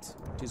loot,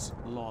 which is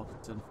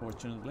locked,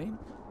 unfortunately.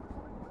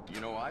 You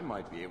know, I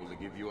might be able to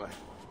give you a...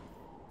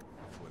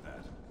 with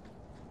that.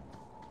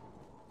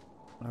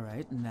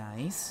 Alright,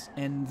 nice.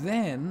 And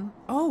then...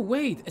 Oh,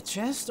 wait! A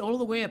chest all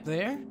the way up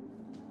there?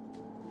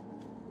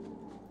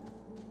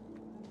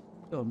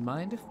 Don't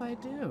mind if I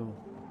do.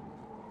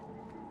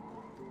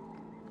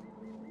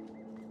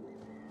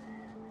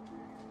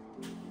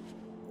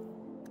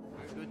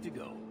 We're good to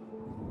go.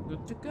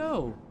 Good to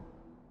go.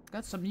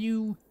 Got some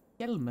new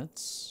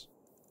helmets.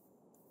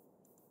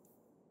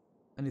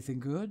 Anything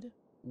good?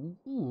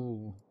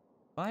 Ooh.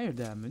 Fire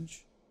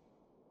damage.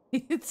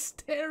 It's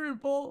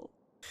terrible.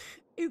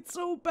 It's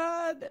so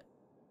bad.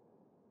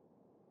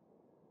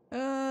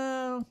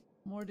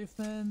 More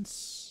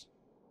defense.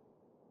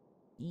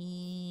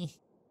 Can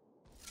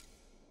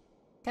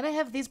I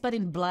have this but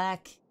in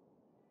black?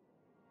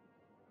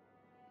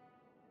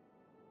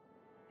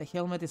 The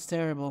helmet is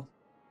terrible.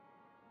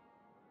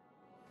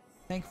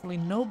 Thankfully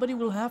nobody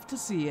will have to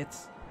see it.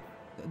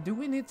 Do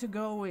we need to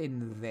go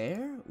in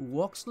there?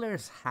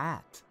 Woxler's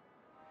hat.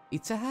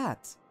 It's a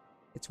hat.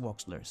 It's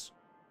Woxler's.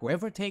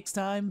 Whoever takes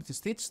time to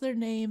stitch their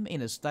name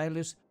in a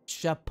stylish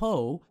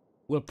chapeau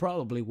will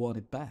probably want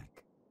it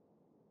back.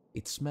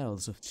 It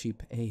smells of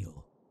cheap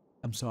ale.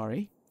 I'm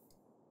sorry?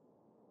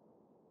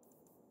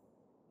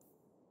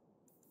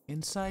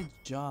 Inside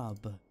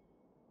job.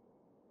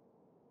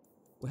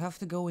 We have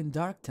to go in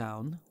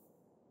Darktown.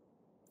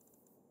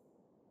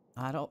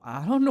 I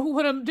don't know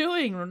what I'm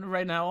doing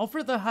right now.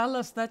 Offer the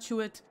Hala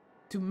statuette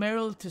to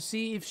Meryl to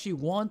see if she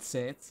wants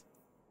it.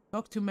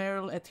 Talk to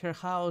Meryl at her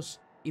house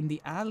in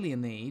the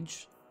Alien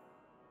Age.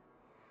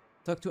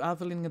 Talk to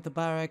Aveline at the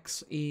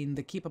barracks in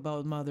the Keep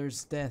about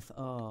Mother's death.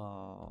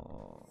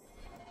 Oh.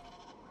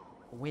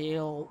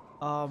 Well,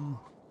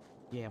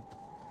 yeah.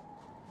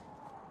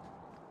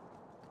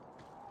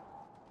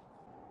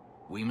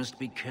 We must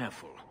be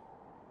careful.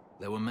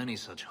 There were many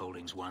such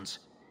holdings once,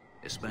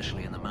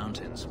 especially in the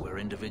mountains where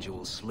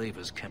individual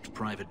slavers kept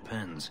private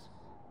pens.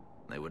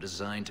 They were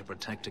designed to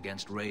protect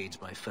against raids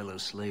by fellow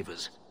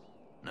slavers.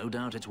 No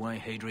doubt it's why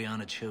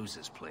Hadriana chose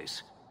this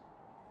place.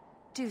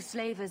 Do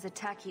slavers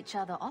attack each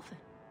other often?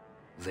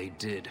 They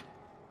did.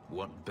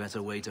 What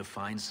better way to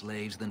find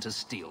slaves than to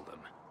steal them?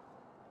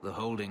 The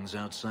holdings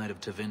outside of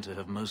Tevinter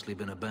have mostly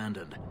been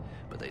abandoned,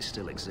 but they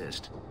still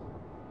exist.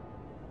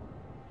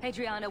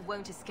 Hadriana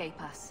won't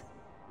escape us.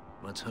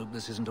 Let's hope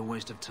this isn't a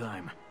waste of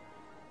time.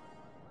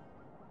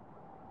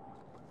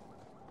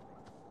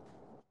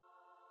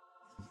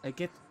 I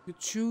get to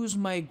choose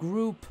my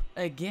group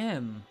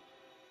again.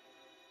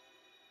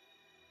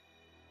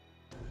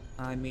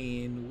 I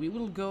mean, we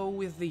will go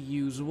with the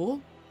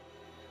usual.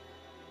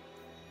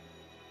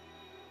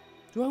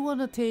 Do I want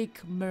to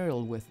take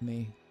Meryl with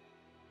me?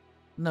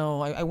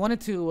 No, I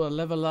wanted to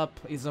level up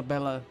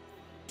Isabella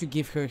to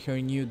give her her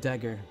new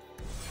dagger.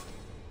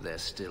 They're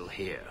still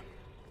here.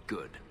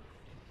 Good.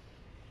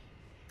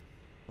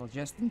 Well,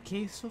 just in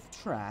case of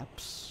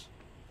traps.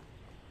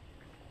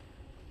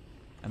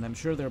 And I'm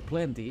sure there are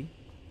plenty.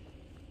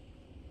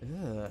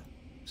 Ugh.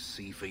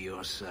 See for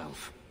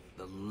yourself.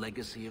 The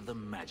legacy of the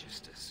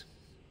Magisters.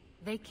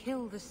 They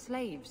kill the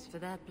slaves for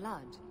their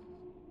blood.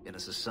 In a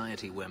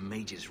society where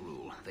mages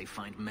rule, they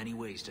find many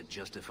ways to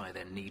justify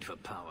their need for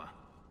power.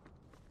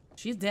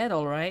 She's dead,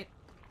 all right.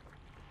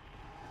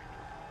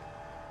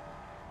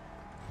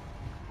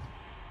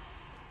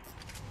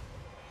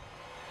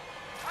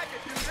 I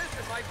could do this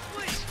in my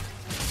sleep.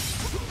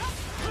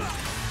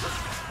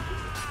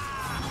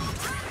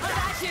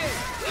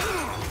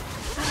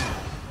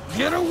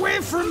 Get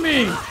away from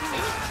me! Now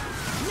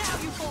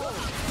you fall.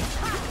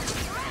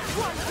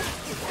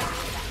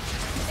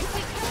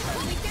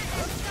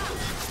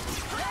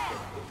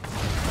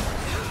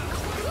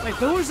 Wait,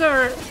 those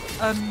are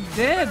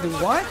undead,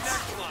 what?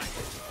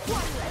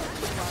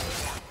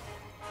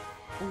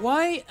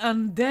 Why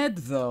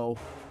undead, though?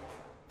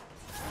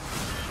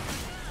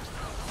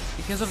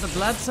 Because of the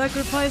blood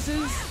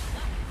sacrifices?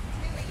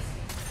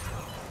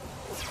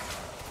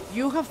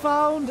 You have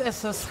found a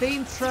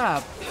sustained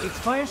trap. It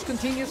fires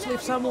continuously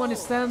if someone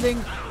is standing...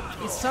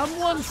 Is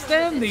someone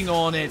standing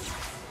on it?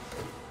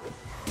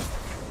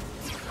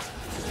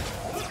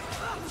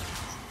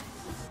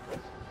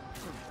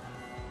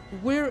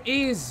 Where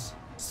is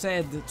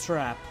said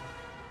trap?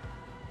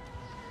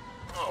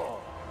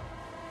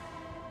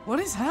 What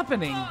is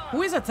happening?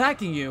 Who is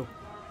attacking you?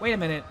 Wait a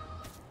minute.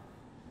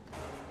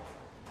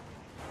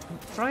 I'm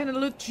trying to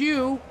loot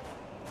you.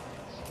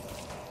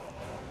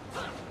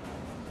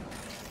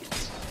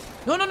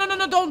 No, no, no, no,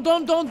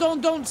 no,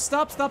 don't.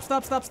 Stop.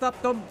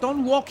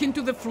 Don't walk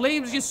into the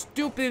flames, you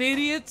stupid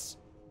idiots.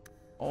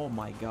 Oh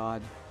my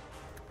god.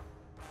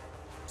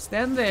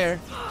 Stand there.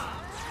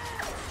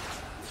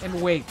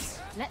 And wait.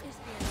 Let this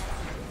be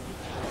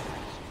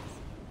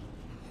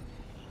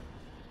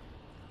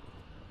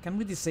Can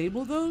we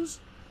disable those?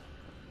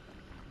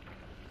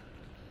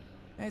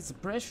 It's a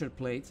pressure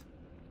plate.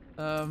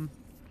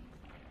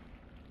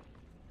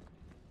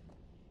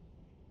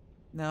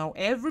 Now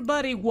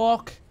everybody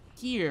walk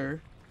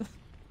here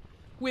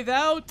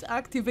without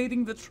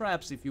activating the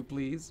traps, if you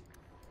please.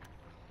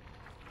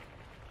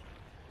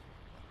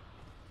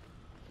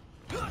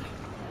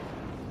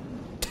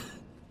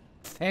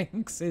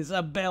 Thanks,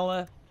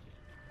 Isabella.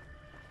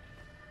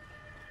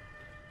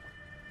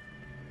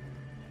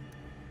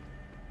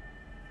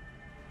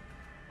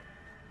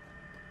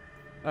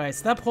 Alright,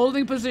 stop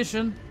holding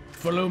position.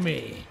 Follow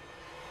me.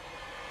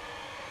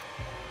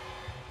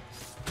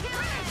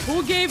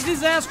 Who gave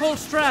these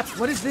assholes traps?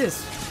 What is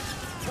this?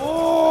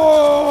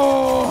 Oh!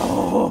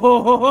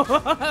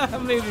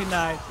 Maybe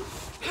not.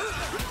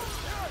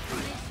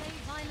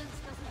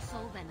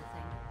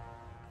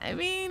 I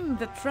mean,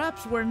 the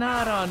traps were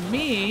not on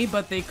me,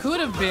 but they could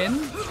have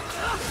been.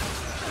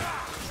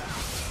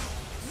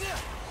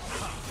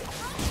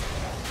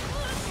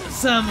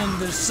 Summon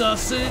the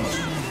sausage.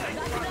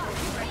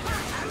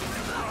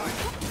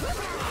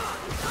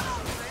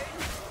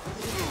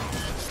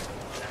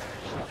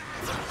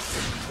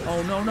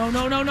 Oh no.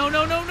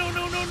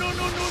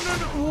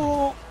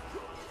 Oh.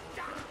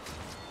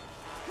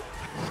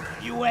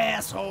 You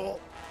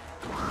asshole.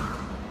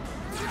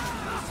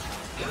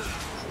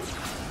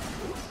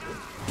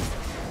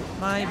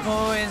 My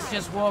boys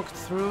just walked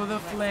through the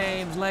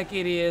flames like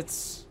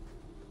idiots.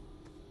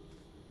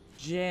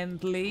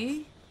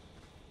 Gently.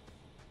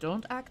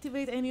 Don't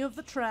activate any of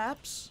the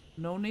traps.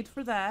 No need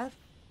for that.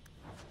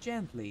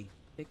 Gently.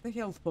 Take the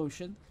health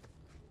potion.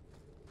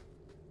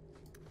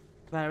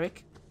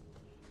 Cleric.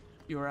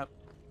 You're up.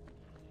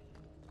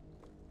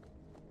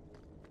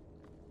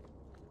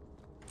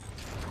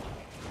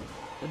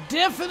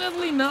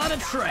 Definitely not a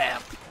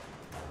trap.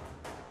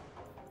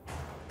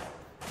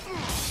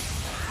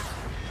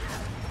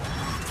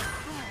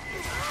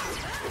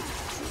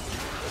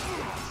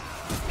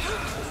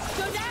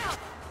 Go down.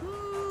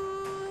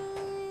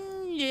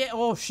 Yeah.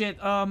 Oh shit.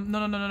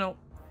 No.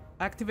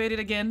 Activate it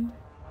again.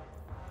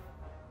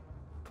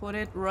 Put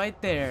it right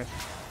there.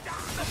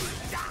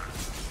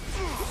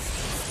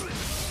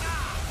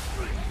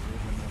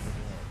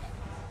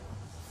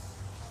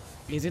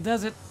 Easy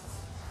does it.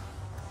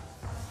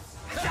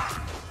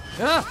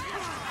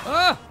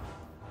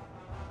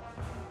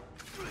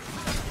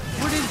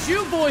 Where did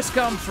you boys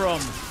come from?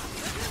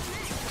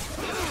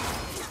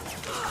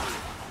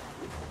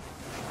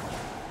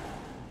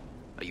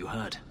 Are you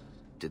hurt?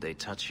 Did they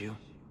touch you?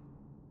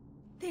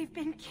 They've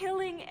been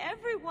killing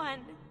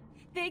everyone.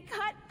 They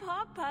cut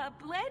Papa,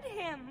 bled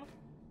him.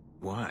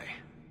 Why?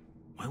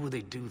 Why would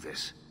they do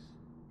this?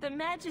 The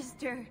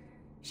Magister.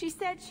 She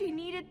said she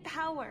needed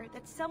power,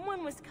 that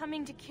someone was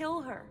coming to kill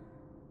her.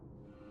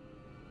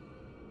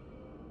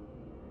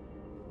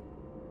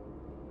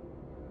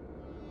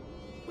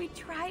 We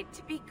tried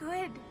to be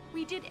good.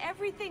 We did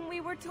everything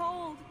we were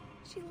told.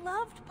 She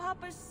loved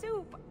Papa's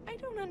soup. I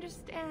don't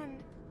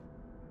understand.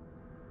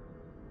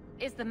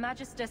 Is the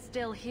Magister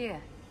still here?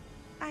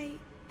 I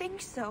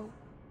think so.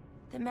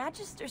 The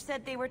Magister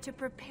said they were to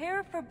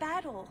prepare for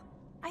battle.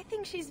 I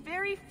think she's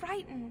very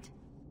frightened.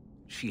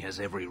 She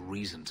has every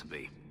reason to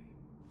be.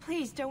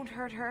 Please don't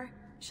hurt her.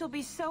 She'll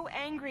be so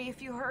angry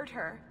if you hurt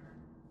her.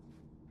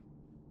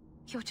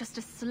 You're just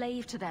a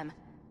slave to them.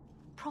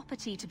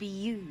 Property to be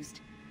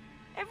used.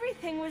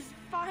 Everything was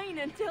fine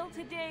until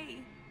today.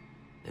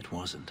 It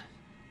wasn't.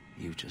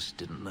 You just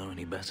didn't know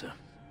any better.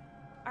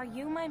 Are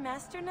you my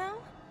master now?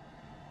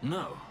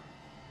 No.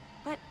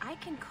 But I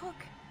can cook.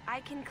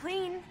 I can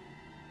clean.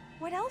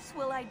 What else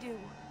will I do?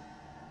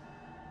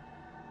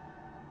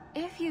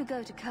 If you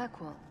go to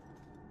Kirkwall,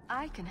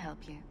 I can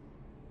help you.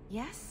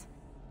 Yes?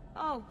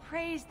 Oh,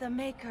 praise the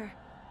Maker.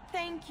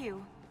 Thank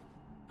you.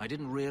 I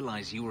didn't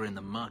realize you were in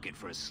the market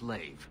for a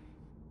slave.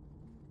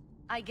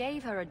 I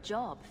gave her a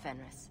job,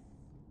 Fenris.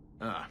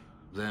 Ah,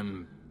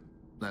 then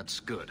that's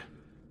good.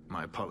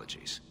 My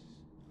apologies.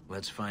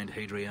 Let's find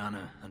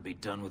Hadriana and be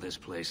done with this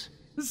place.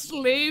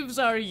 Slaves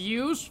are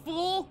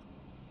useful?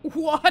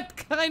 What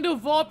kind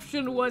of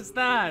option was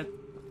that?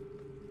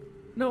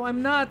 No,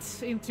 I'm not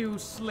into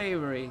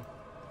slavery,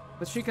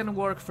 but she can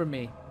work for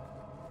me.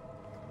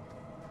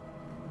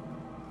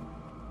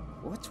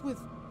 What's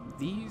with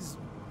these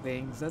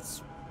things?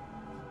 That's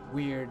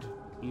weird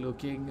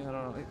looking. I don't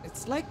know.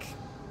 It's like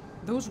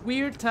those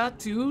weird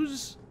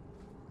tattoos.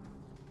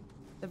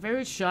 They're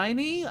very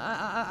shiny.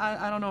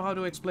 I don't know how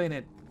to explain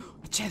it.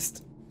 A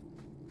chest.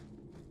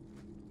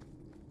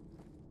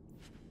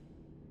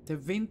 The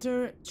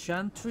Winter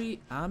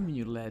Chantry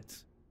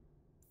Amulet.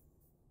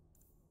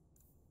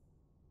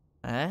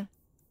 Eh?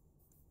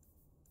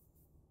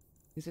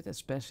 Is it a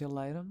special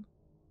item?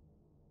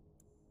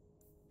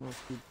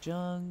 Move to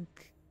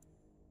junk.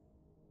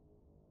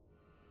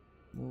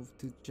 Move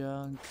to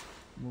junk.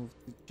 Move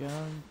to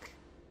junk.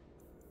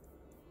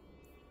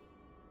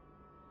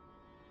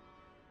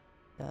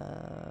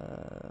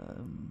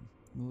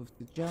 Move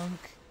to junk.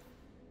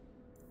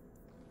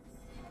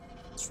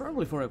 It's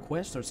probably for a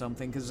quest or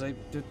something, because I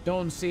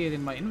don't see it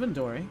in my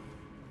inventory.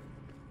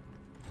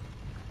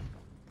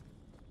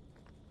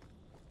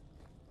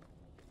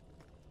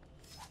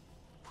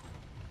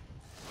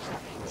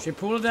 She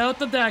pulled out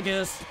the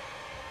daggers.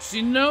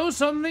 She knows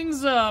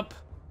something's up.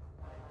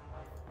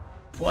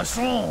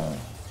 Poisson!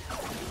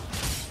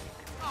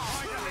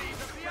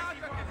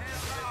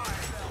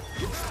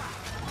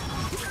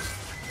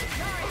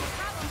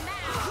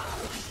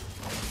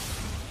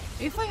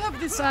 If I have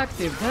this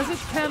active, does it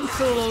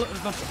cancel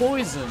the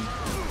poison?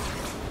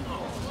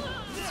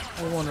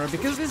 I wonder,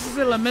 because this is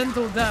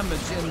elemental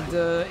damage, and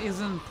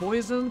isn't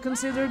poison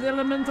considered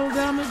elemental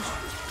damage?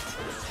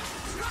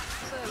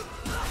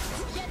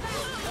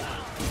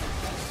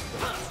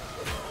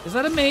 Is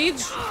that a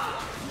mage?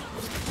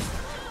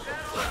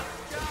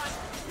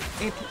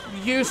 It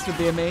used to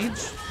be a mage.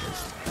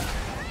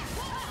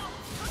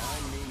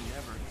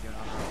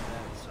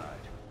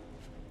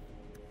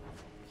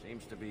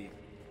 Seems to be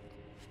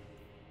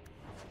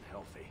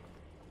healthy.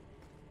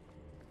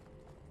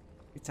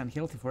 It's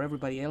unhealthy for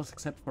everybody else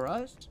except for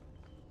us.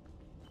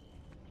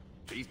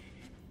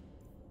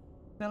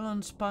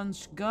 Melon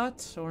sponge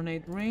gut,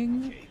 ornate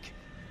ring.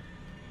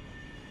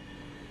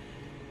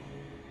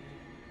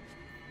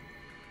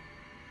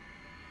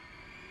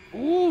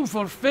 Ooh,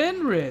 for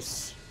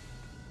Fenris!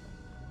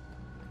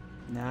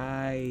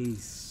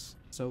 Nice.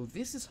 So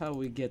this is how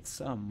we get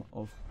some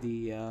of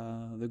the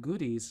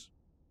goodies.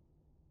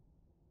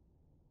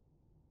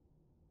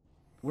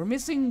 We're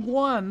missing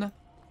one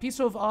piece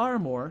of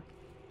armor.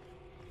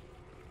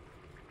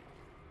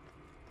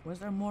 Was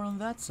there more on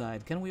that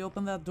side? Can we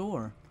open that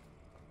door?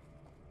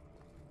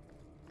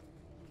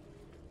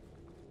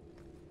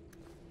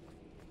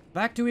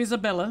 Back to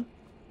Isabella.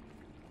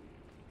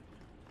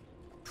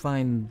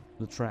 Find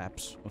the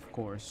traps, of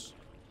course.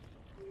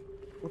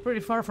 We're pretty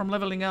far from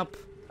leveling up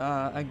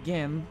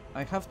again.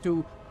 I have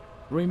to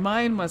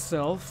remind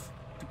myself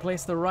to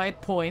place the right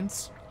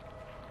points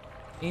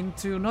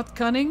into not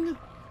cunning.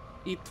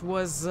 It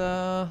was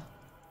what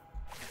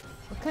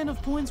kind of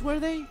points were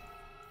they?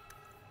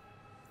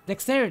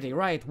 Dexterity,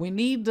 right. We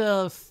need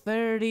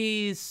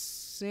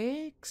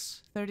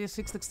 36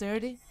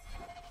 dexterity.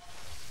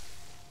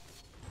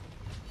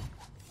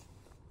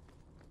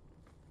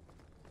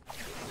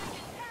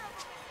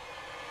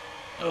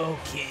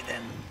 Okay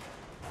then.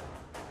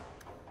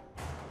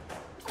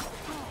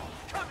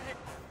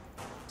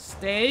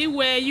 Stay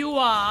where you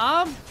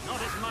are.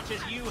 Not as much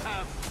as you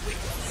have.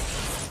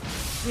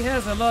 He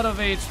has a lot of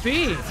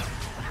HP.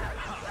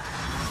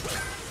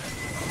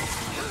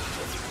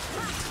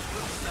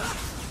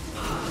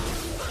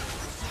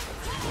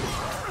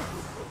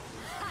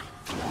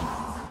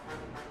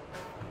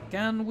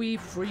 Can we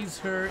freeze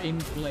her in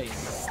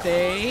place?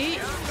 Stay.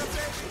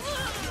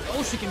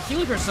 Oh, she can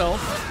heal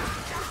herself.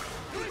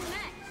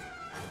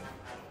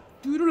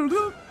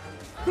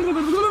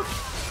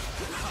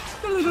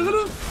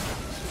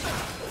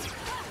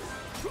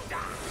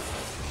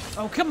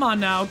 Oh, come on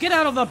now. Get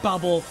out of the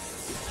bubble.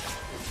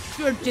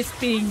 You're just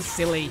being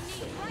silly.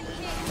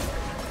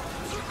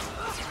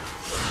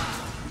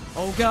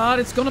 Oh god,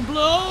 it's gonna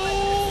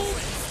blow!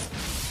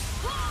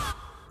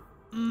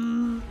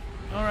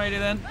 Alrighty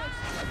then.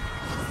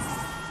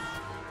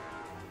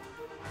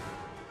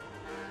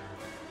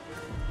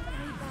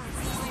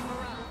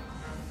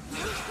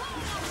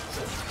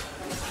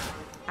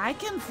 I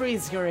can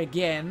freeze her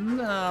again,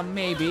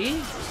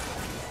 maybe.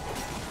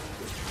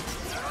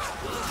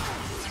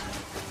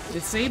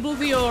 Disable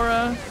the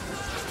aura.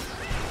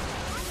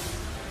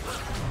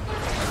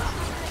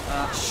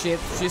 Ah, shit,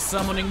 she's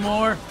summoning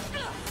more.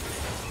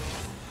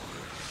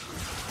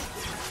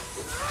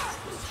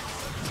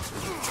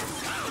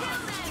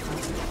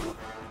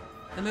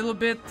 A little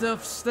bit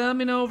of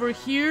stamina over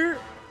here.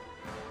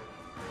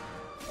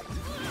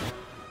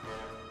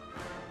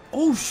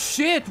 Oh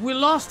shit, we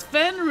lost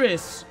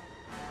Fenris!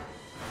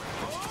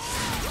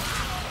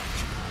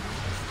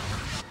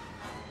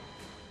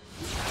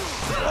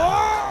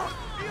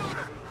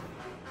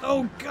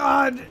 Oh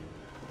god!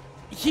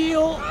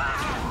 Heal!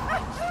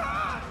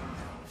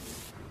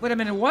 Wait a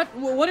minute,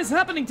 what is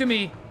happening to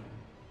me?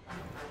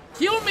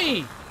 Heal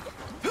me!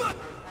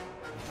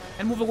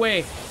 And move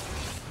away.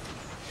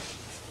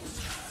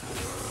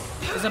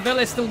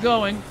 Isabella is still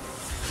going.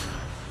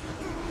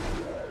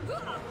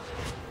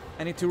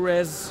 I need to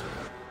res.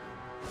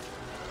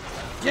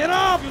 Get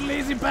up, you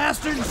lazy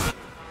bastards!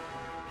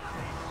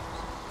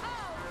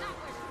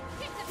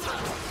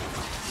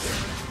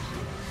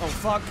 Oh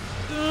fuck.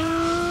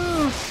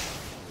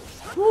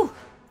 Whew.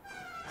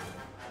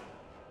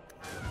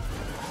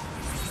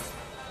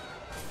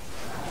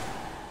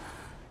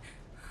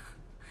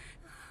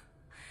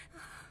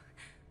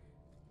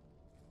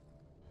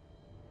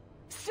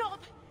 Stop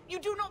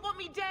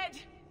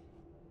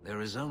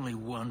There is only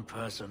one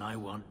person I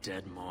want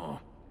dead more.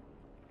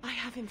 I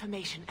have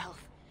information,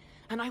 Elf,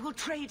 and I will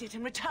trade it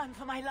in return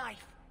for my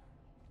life.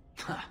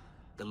 Ha!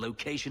 The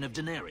location of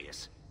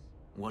Denarius.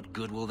 What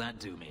good will that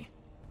do me?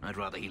 I'd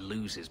rather he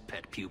lose his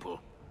pet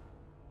pupil.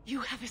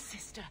 You have a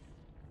sister.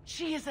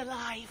 She is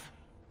alive.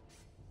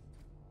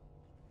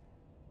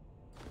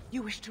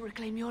 You wish to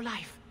reclaim your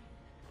life?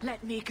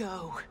 Let me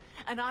go,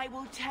 and I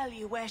will tell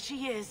you where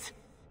she is.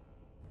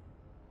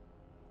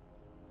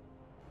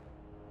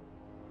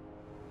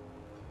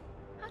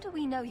 How do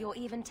we know you're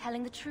even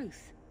telling the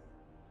truth?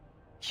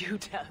 You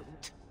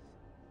don't.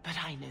 But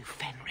I know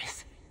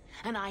Fenris,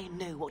 and I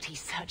know what he's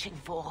searching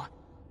for.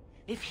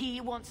 If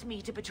he wants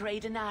me to betray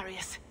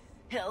Denarius,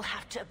 he'll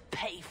have to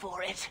pay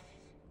for it.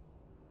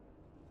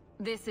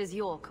 This is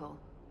your call.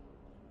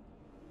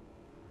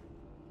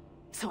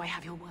 So I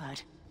have your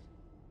word.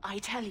 I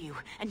tell you,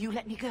 and you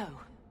let me go.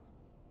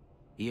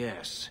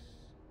 Yes,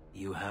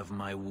 you have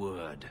my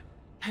word.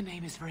 Her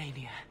name is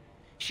Verania.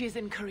 She is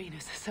in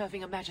Carinus,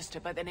 serving a magister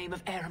by the name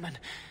of Ehrman.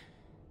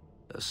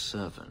 A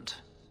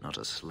servant, not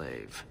a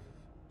slave.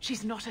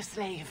 She's not a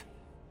slave.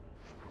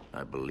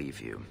 I believe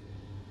you.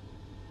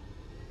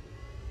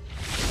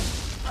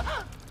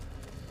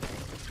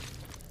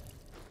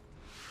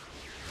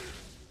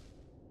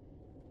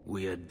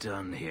 We are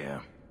done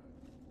here.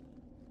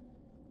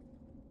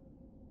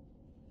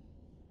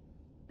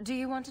 Do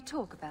you want to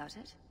talk about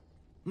it?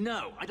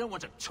 No, I don't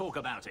want to talk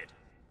about it.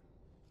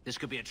 This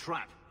could be a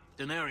trap.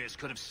 Denarius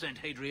could have sent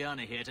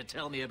Hadriana here to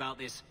tell me about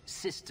this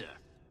sister.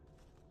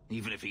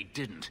 Even if he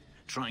didn't,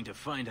 trying to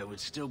find her would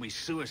still be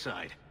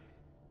suicide.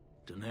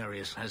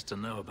 Denarius has to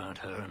know about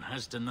her and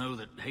has to know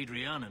that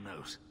Hadriana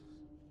knows.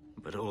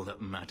 But all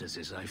that matters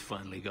is I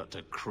finally got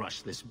to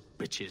crush this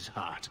bitch's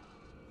heart.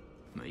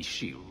 May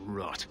she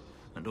rot,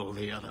 and all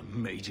the other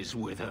mages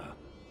with her.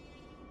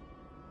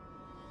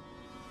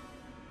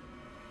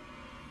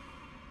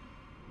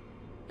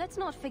 Let's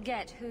not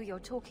forget who you're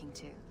talking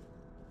to.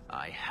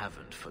 I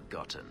haven't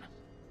forgotten.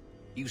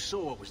 You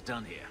saw what was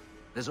done here.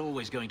 There's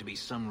always going to be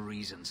some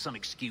reason, some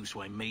excuse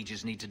why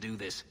mages need to do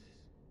this.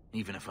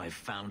 Even if I've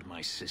found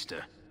my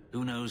sister,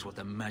 who knows what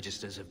the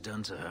Magisters have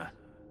done to her?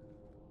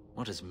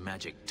 What has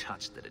magic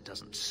touched that it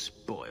doesn't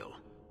spoil?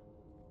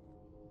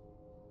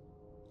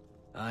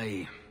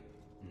 I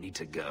need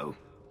to go.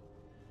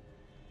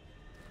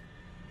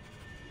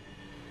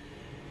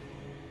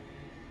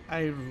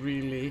 I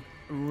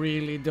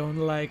really don't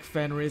like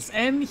Fenris,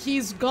 and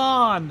he's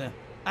gone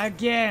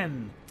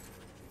again.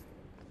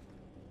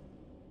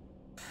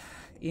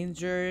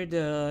 Injured,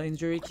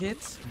 injury kit.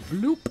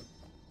 Bloop.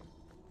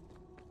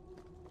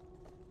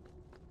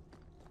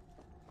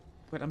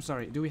 Wait, I'm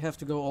sorry. Do we have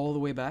to go all the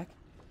way back?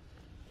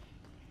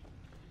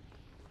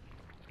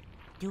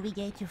 Do we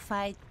get to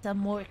fight some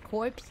more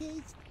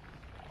corpses?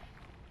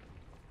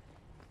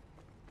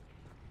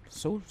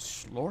 So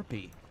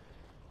slurpy.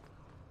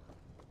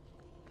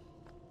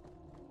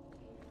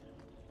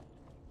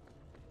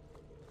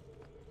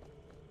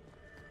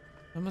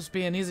 There must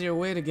be an easier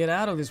way to get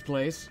out of this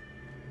place.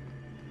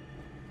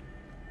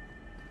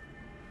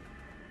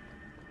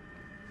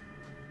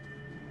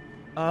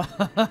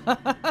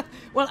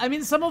 Well, I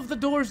mean, some of the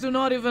doors do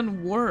not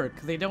even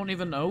work. They don't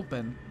even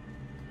open.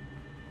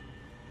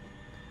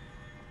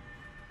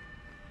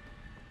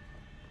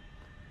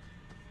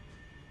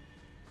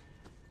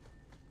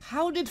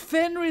 How did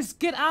Fenris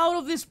get out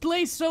of this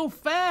place so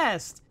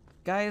fast?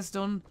 Guys,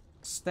 don't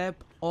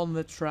step on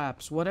the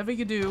traps. Whatever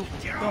you do,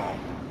 don't.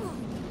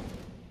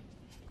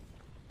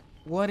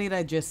 What did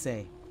I just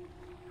say?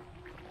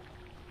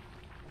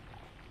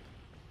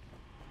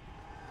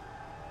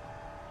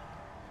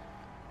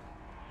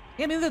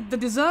 I mean, the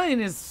design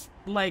is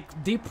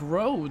like deep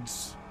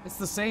roads. It's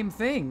the same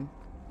thing.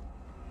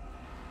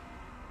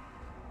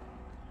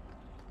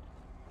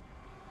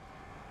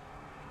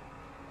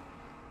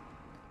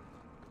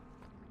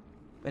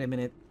 Wait a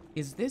minute.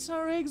 Is this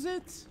our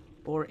exit?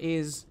 Or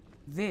is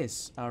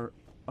this our...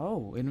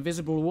 Oh,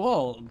 invisible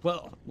wall.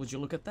 Well, would you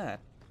look at that?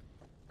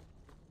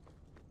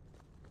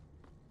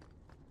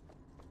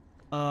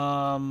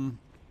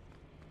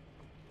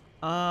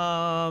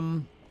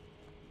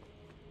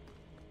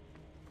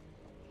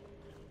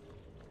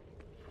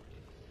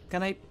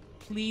 Can I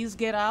please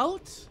get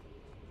out?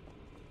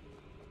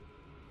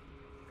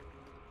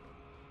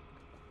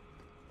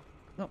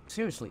 No,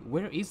 seriously,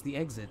 where is the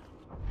exit?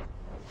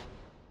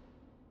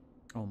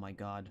 Oh my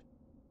god.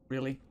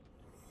 Really?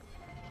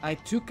 I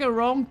took a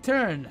wrong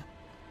turn,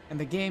 and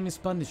the game is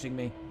punishing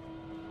me.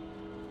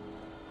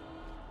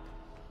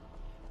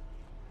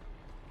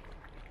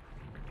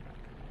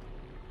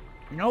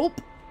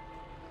 Nope.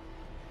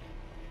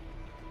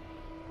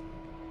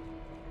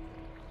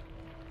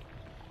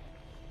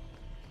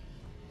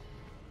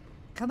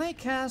 Can I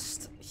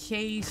cast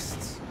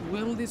haste?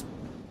 Will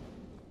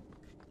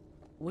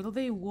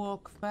they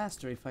walk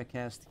faster if I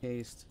cast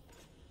haste?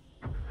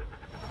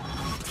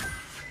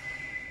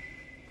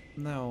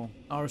 No,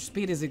 our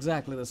speed is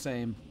exactly the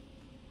same.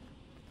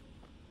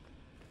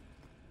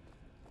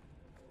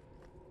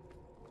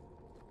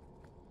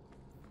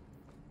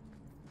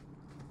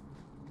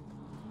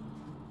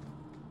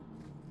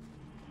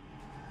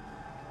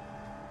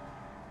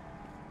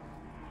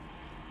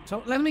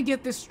 So let me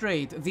get this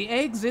straight. The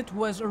exit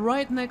was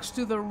right next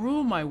to the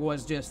room I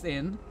was just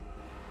in,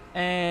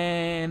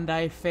 and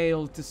I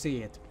failed to see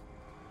it.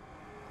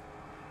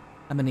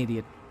 I'm an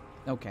idiot.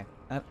 Okay.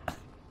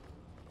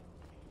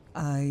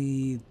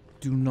 I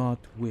do not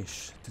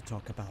wish to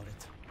talk about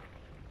it.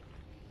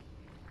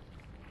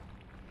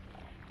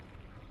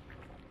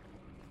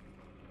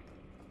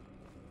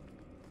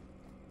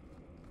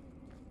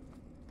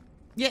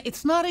 Yeah,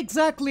 it's not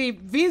exactly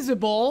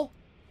visible.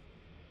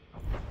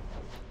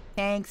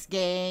 Thanks,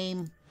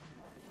 game.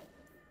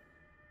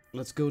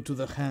 Let's go to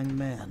the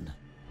hangman.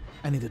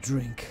 I need a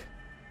drink.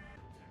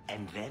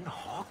 And then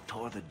Hawk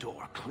tore the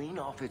door clean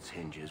off its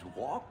hinges,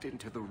 walked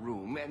into the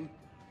room, and...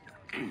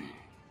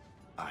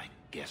 I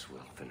guess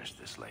we'll finish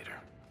this later.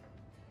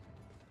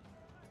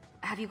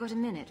 Have you got a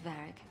minute,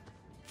 Varric?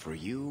 For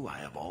you, I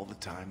have all the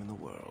time in the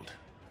world.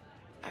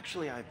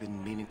 Actually, I've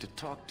been meaning to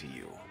talk to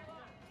you.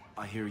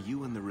 I hear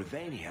you and the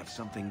Riveni have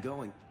something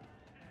going.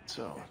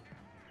 So,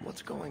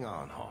 what's going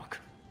on, Hawk?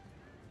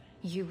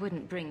 You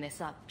wouldn't bring this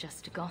up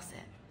just to gossip.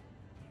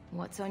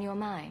 What's on your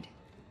mind?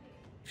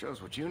 Shows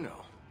what you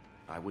know.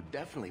 I would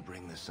definitely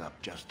bring this up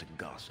just to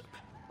gossip.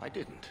 I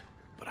didn't,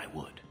 but I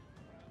would.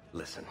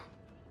 Listen,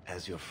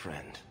 as your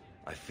friend,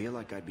 I feel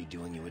like I'd be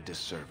doing you a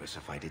disservice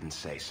if I didn't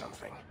say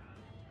something.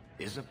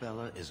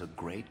 Isabella is a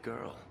great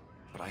girl,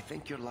 but I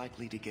think you're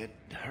likely to get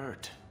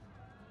hurt.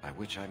 By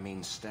which I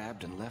mean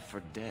stabbed and left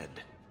for dead.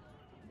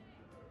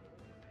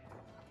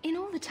 In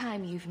all the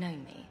time you've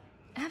known me,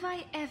 have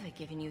I ever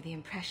given you the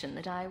impression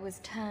that I was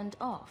turned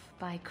off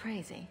by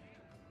crazy?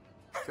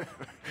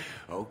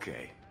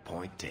 Okay,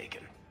 point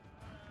taken.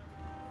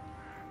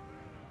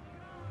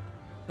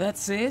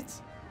 That's it?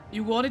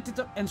 You wanted to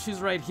talk... And she's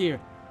right here.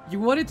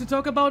 You wanted to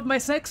talk about my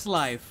sex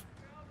life.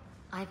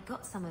 I've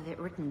got some of it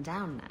written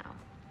down now.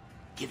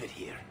 Give it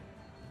here.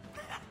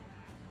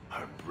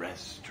 Her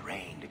breasts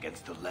strained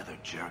against the leather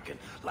jerkin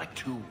like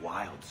two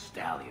wild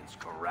stallions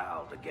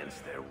corralled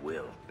against their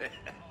will.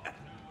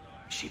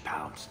 She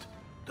pounced,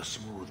 the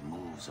smooth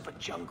moves of a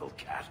jungle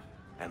cat,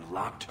 and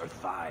locked her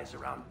thighs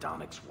around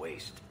Donic's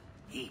waist.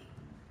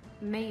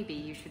 Maybe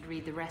you should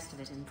read the rest of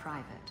it in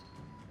private.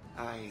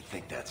 I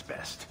think that's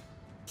best.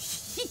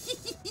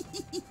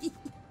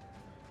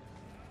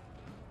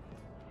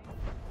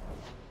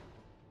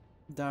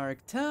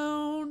 Dark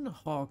Town,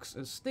 Hawk's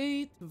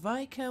Estate,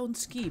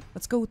 Viscount's Keep.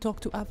 Let's go talk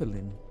to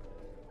Evelyn.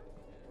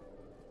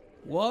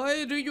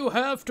 Why do you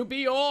have to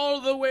be all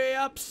the way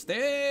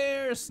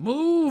upstairs?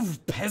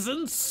 Move,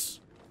 peasants!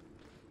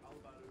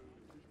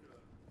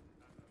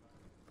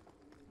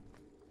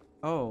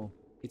 Oh,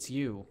 it's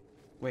you.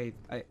 Wait,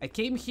 I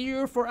came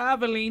here for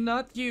Evelyn,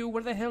 not you.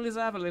 Where the hell is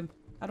Evelyn?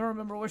 I don't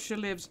remember where she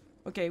lives.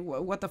 Okay,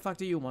 what the fuck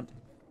do you want?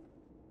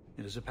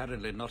 It is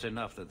apparently not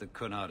enough that the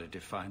Qunari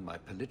define my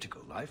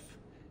political life.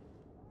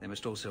 They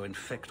must also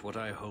infect what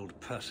I hold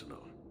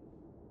personal.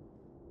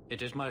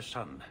 It is my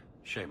son,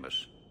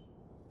 Seamus.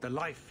 The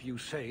life you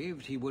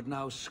saved, he would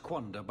now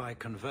squander by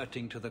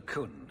converting to the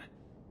Qun.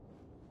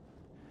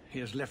 He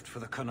has left for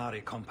the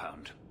Qunari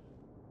compound.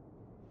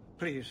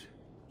 Please,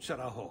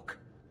 Sarah Hawk,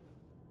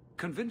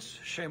 convince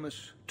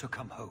Seamus to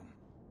come home.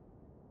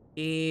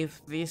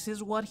 If this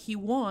is what he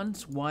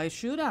wants, why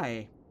should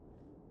I?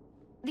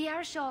 The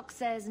Arishok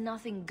says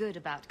nothing good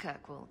about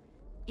Kirkwall,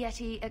 yet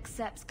he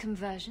accepts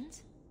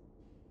conversions?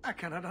 I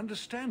cannot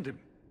understand him.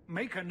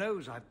 Maker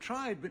knows I've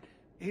tried, but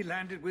he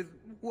landed with,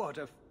 what,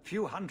 a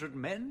few hundred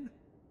men?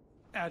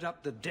 Add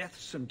up the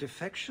deaths and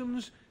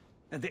defections,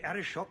 and the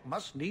Arishok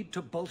must need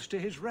to bolster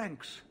his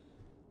ranks.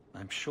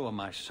 I'm sure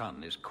my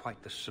son is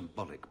quite the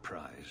symbolic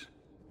prize.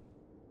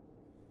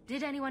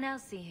 Did anyone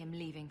else see him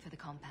leaving for the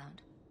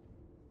compound?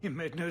 He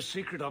made no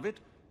secret of it.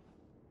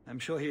 I'm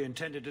sure he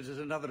intended it as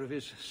another of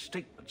his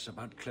statements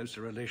about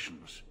closer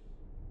relations.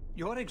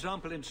 Your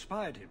example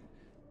inspired him.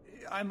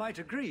 I might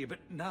agree, but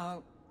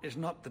now is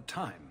not the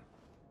time.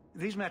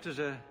 These matters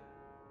are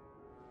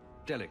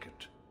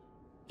delicate.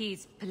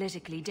 He's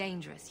politically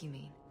dangerous, you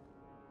mean?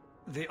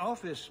 The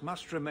office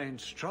must remain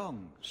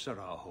strong,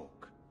 Sarah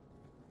Hawk.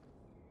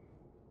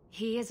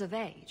 He is of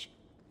age.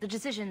 The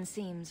decision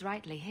seems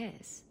rightly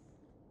his.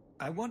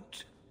 I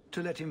want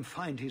to let him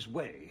find his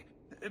way,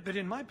 but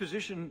in my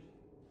position,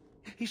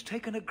 he's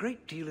taken a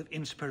great deal of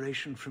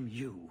inspiration from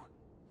you.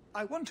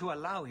 I want to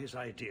allow his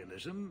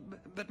idealism,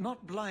 but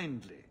not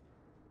blindly.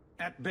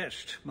 At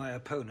best, my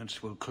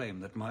opponents will claim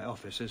that my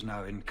office is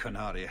now in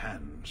Qunari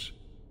hands.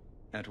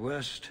 At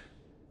worst,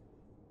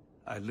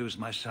 I lose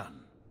my son.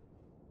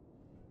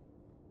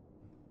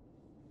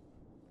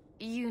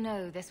 You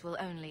know this will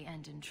only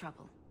end in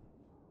trouble.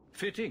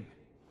 Fitting.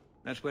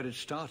 That's where it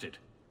started.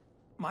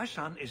 My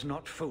son is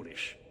not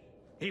foolish.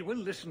 He will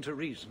listen to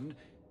reason,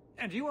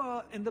 and you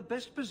are in the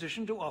best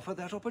position to offer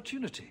that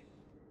opportunity.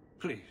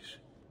 Please,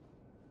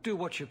 do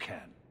what you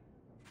can.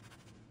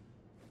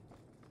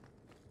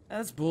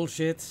 That's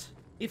bullshit.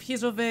 If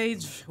he's of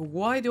age,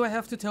 why do I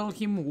have to tell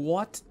him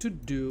what to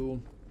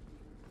do?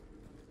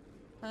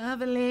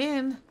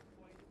 Evelyn!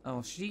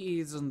 Oh,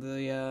 she is on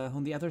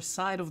the other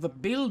side of the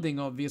building,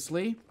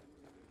 obviously.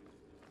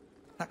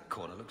 That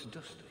corner looks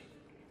dusty.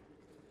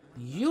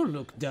 You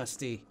look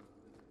dusty.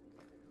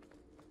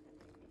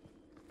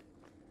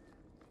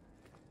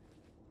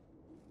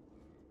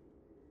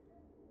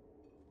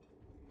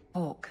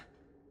 Hawk.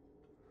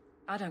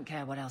 I don't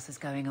care what else is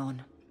going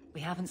on.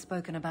 We haven't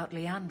spoken about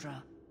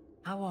Leandra.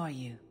 How are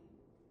you?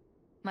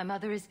 My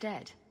mother is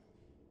dead.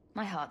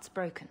 My heart's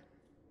broken.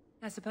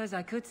 I suppose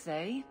I could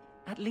say,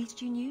 at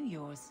least you knew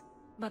yours.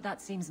 But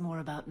that seems more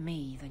about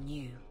me than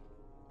you.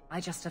 I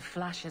just have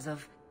flashes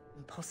of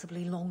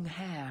impossibly long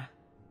hair.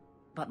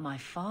 But my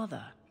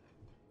father...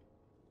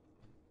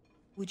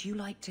 Would you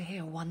like to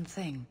hear one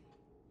thing?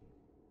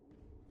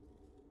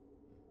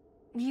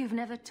 You've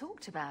never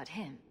talked about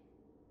him.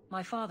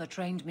 My father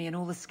trained me in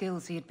all the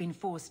skills he had been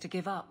forced to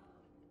give up.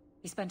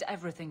 He spent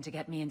everything to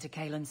get me into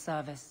Kaelin's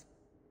service.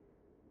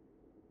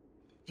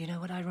 Do you know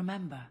what I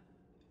remember?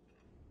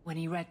 When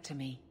he read to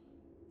me,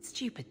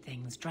 stupid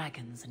things,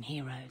 dragons and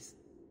heroes.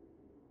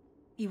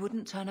 He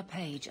wouldn't turn a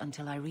page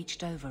until I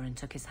reached over and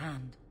took his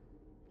hand.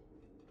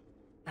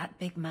 That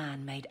big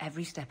man made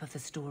every step of the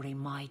story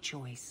my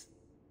choice.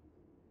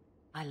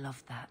 I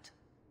loved that.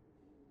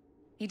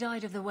 He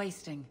died of the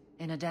wasting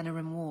in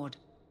Adenirim ward.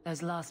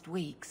 Those last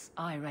weeks,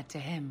 I read to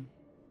him.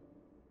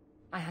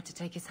 I had to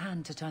take his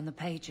hand to turn the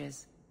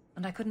pages,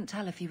 and I couldn't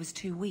tell if he was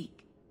too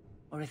weak,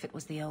 or if it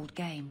was the old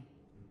game.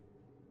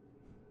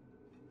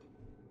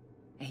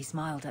 He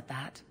smiled at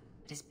that,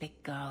 at his big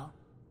girl.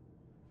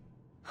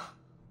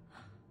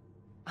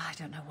 I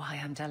don't know why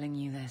I'm telling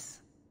you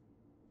this.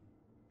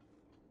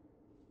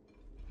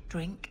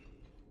 Drink?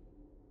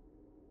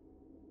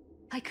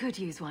 I could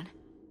use one.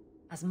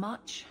 As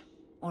much,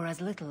 or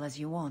as little as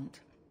you want.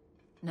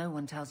 No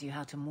one tells you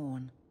how to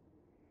mourn.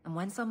 And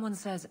when someone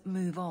says,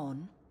 move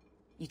on,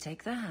 you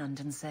take their hand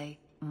and say,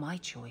 my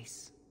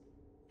choice.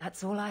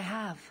 That's all I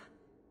have.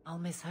 I'll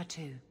miss her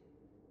too.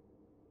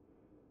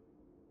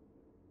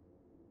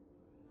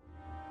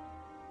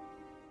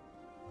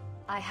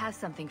 I have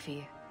something for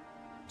you.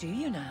 Do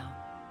you now?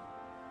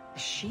 A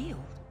shield?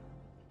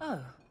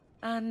 Oh,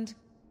 and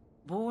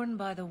born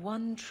by the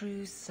one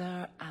true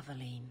Sir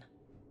Aveline.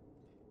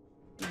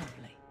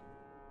 Lovely.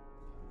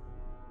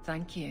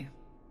 Thank you.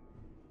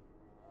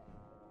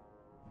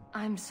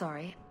 I'm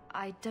sorry.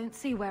 I don't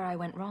see where I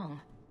went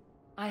wrong.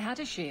 I had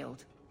a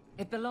shield.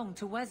 It belonged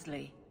to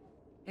Wesley.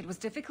 It was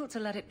difficult to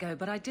let it go,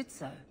 but I did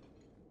so.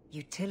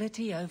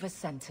 Utility over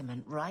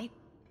sentiment, right?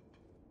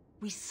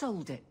 We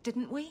sold it,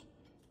 didn't we?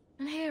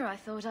 And here I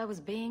thought I was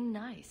being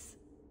nice.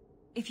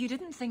 If you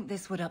didn't think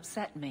this would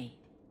upset me,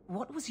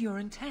 what was your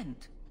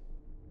intent?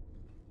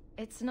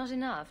 It's not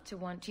enough to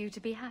want you to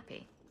be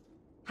happy.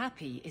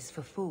 Happy is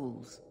for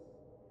fools.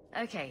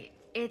 Okay,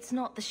 it's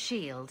not the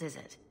shield, is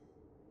it?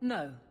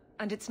 No,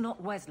 and it's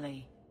not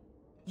Wesley.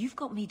 You've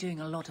got me doing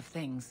a lot of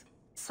things.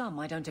 Some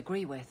I don't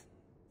agree with.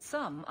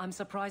 Some I'm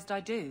surprised I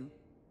do.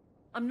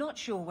 I'm not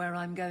sure where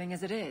I'm going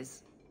as it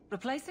is.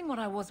 Replacing what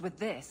I was with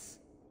this...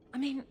 I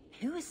mean,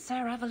 who is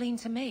Sir Aveline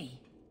to me?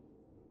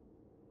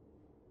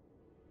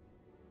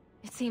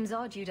 It seems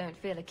odd you don't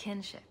feel a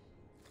kinship.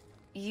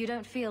 You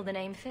don't feel the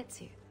name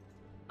fits you.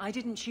 I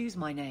didn't choose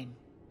my name.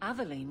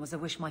 Aveline was a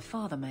wish my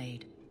father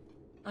made.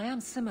 I am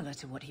similar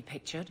to what he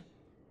pictured,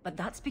 but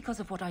that's because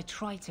of what I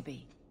try to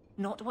be,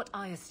 not what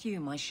I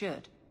assume I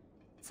should.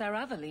 Sir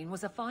Aveline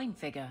was a fine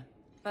figure,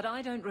 but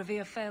I don't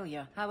revere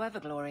failure, however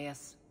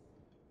glorious.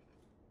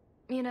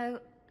 You know,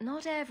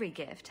 not every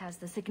gift has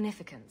the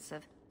significance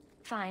of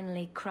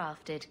finely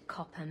crafted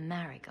copper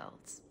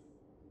marigolds.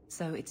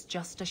 So it's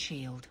just a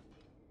shield.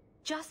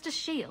 Just a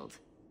shield?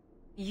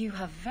 You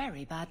have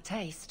very bad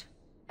taste.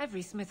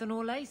 Every Smith &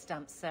 Orlais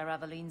stamps Sir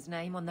Aveline's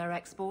name on their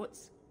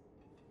exports.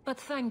 But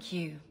thank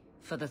you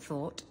for the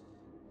thought.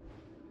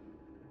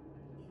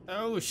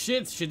 Oh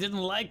shit, she didn't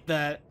like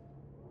that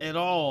at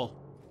all.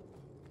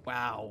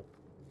 Wow.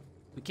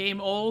 We came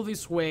all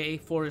this way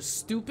for a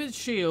stupid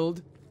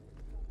shield,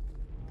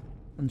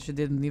 and she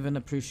didn't even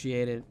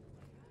appreciate it.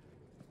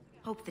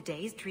 Hope the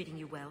day is treating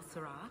you well,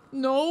 Sarah.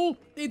 No,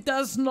 it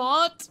does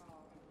not.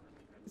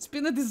 It's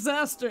been a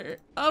disaster.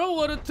 I don't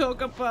want to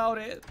talk about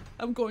it.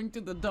 I'm going to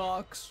the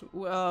docks.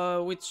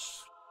 Which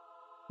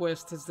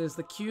quest is this?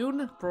 The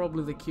Cune?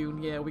 Probably the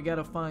Cune. Yeah, we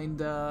gotta find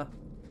who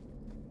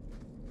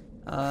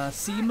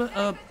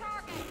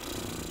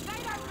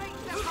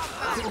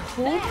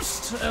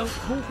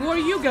are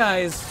you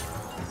guys?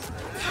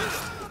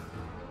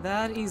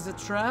 That is a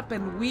trap,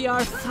 and we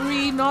are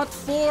 3, not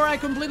 4. I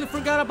completely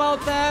forgot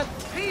about that.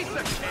 Piece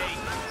of cake.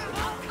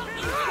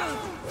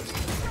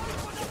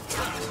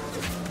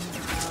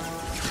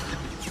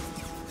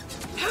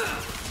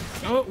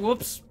 Oh,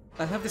 whoops.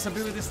 I have this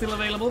ability still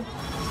available.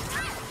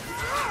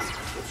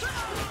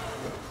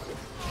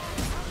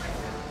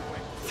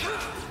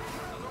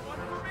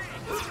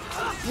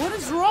 What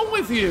is wrong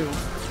with you?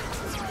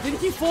 Did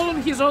he fall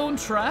in his own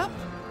trap?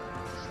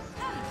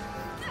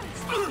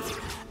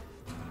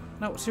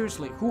 No,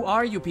 seriously, who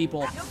are you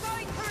people?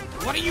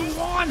 What do you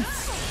want?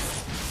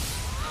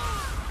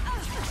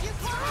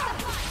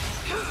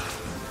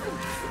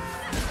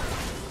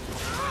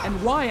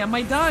 And why am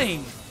I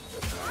dying?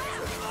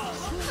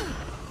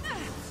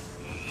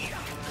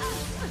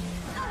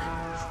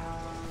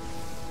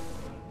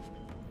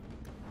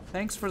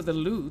 Thanks for the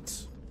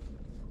loot.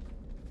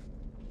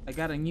 I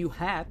got a new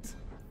hat.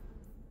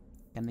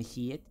 Can I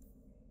see it?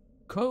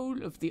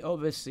 Coal of the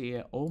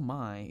Overseer. Oh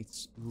my,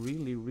 it's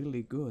really,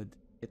 really good.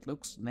 It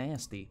looks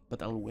nasty,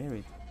 but I'll wear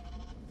it.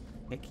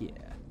 Heck yeah.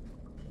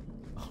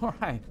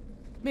 Alright.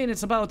 I mean,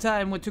 it's about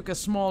time we took a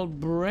small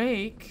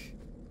break.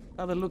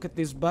 Have a look at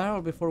this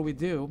barrel before we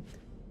do.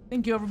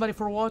 Thank you everybody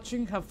for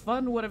watching. Have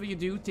fun whatever you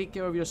do. Take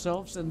care of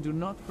yourselves. And do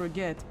not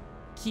forget,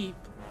 keep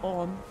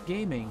on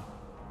gaming.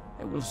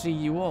 I will see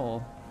you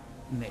all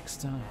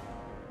next time.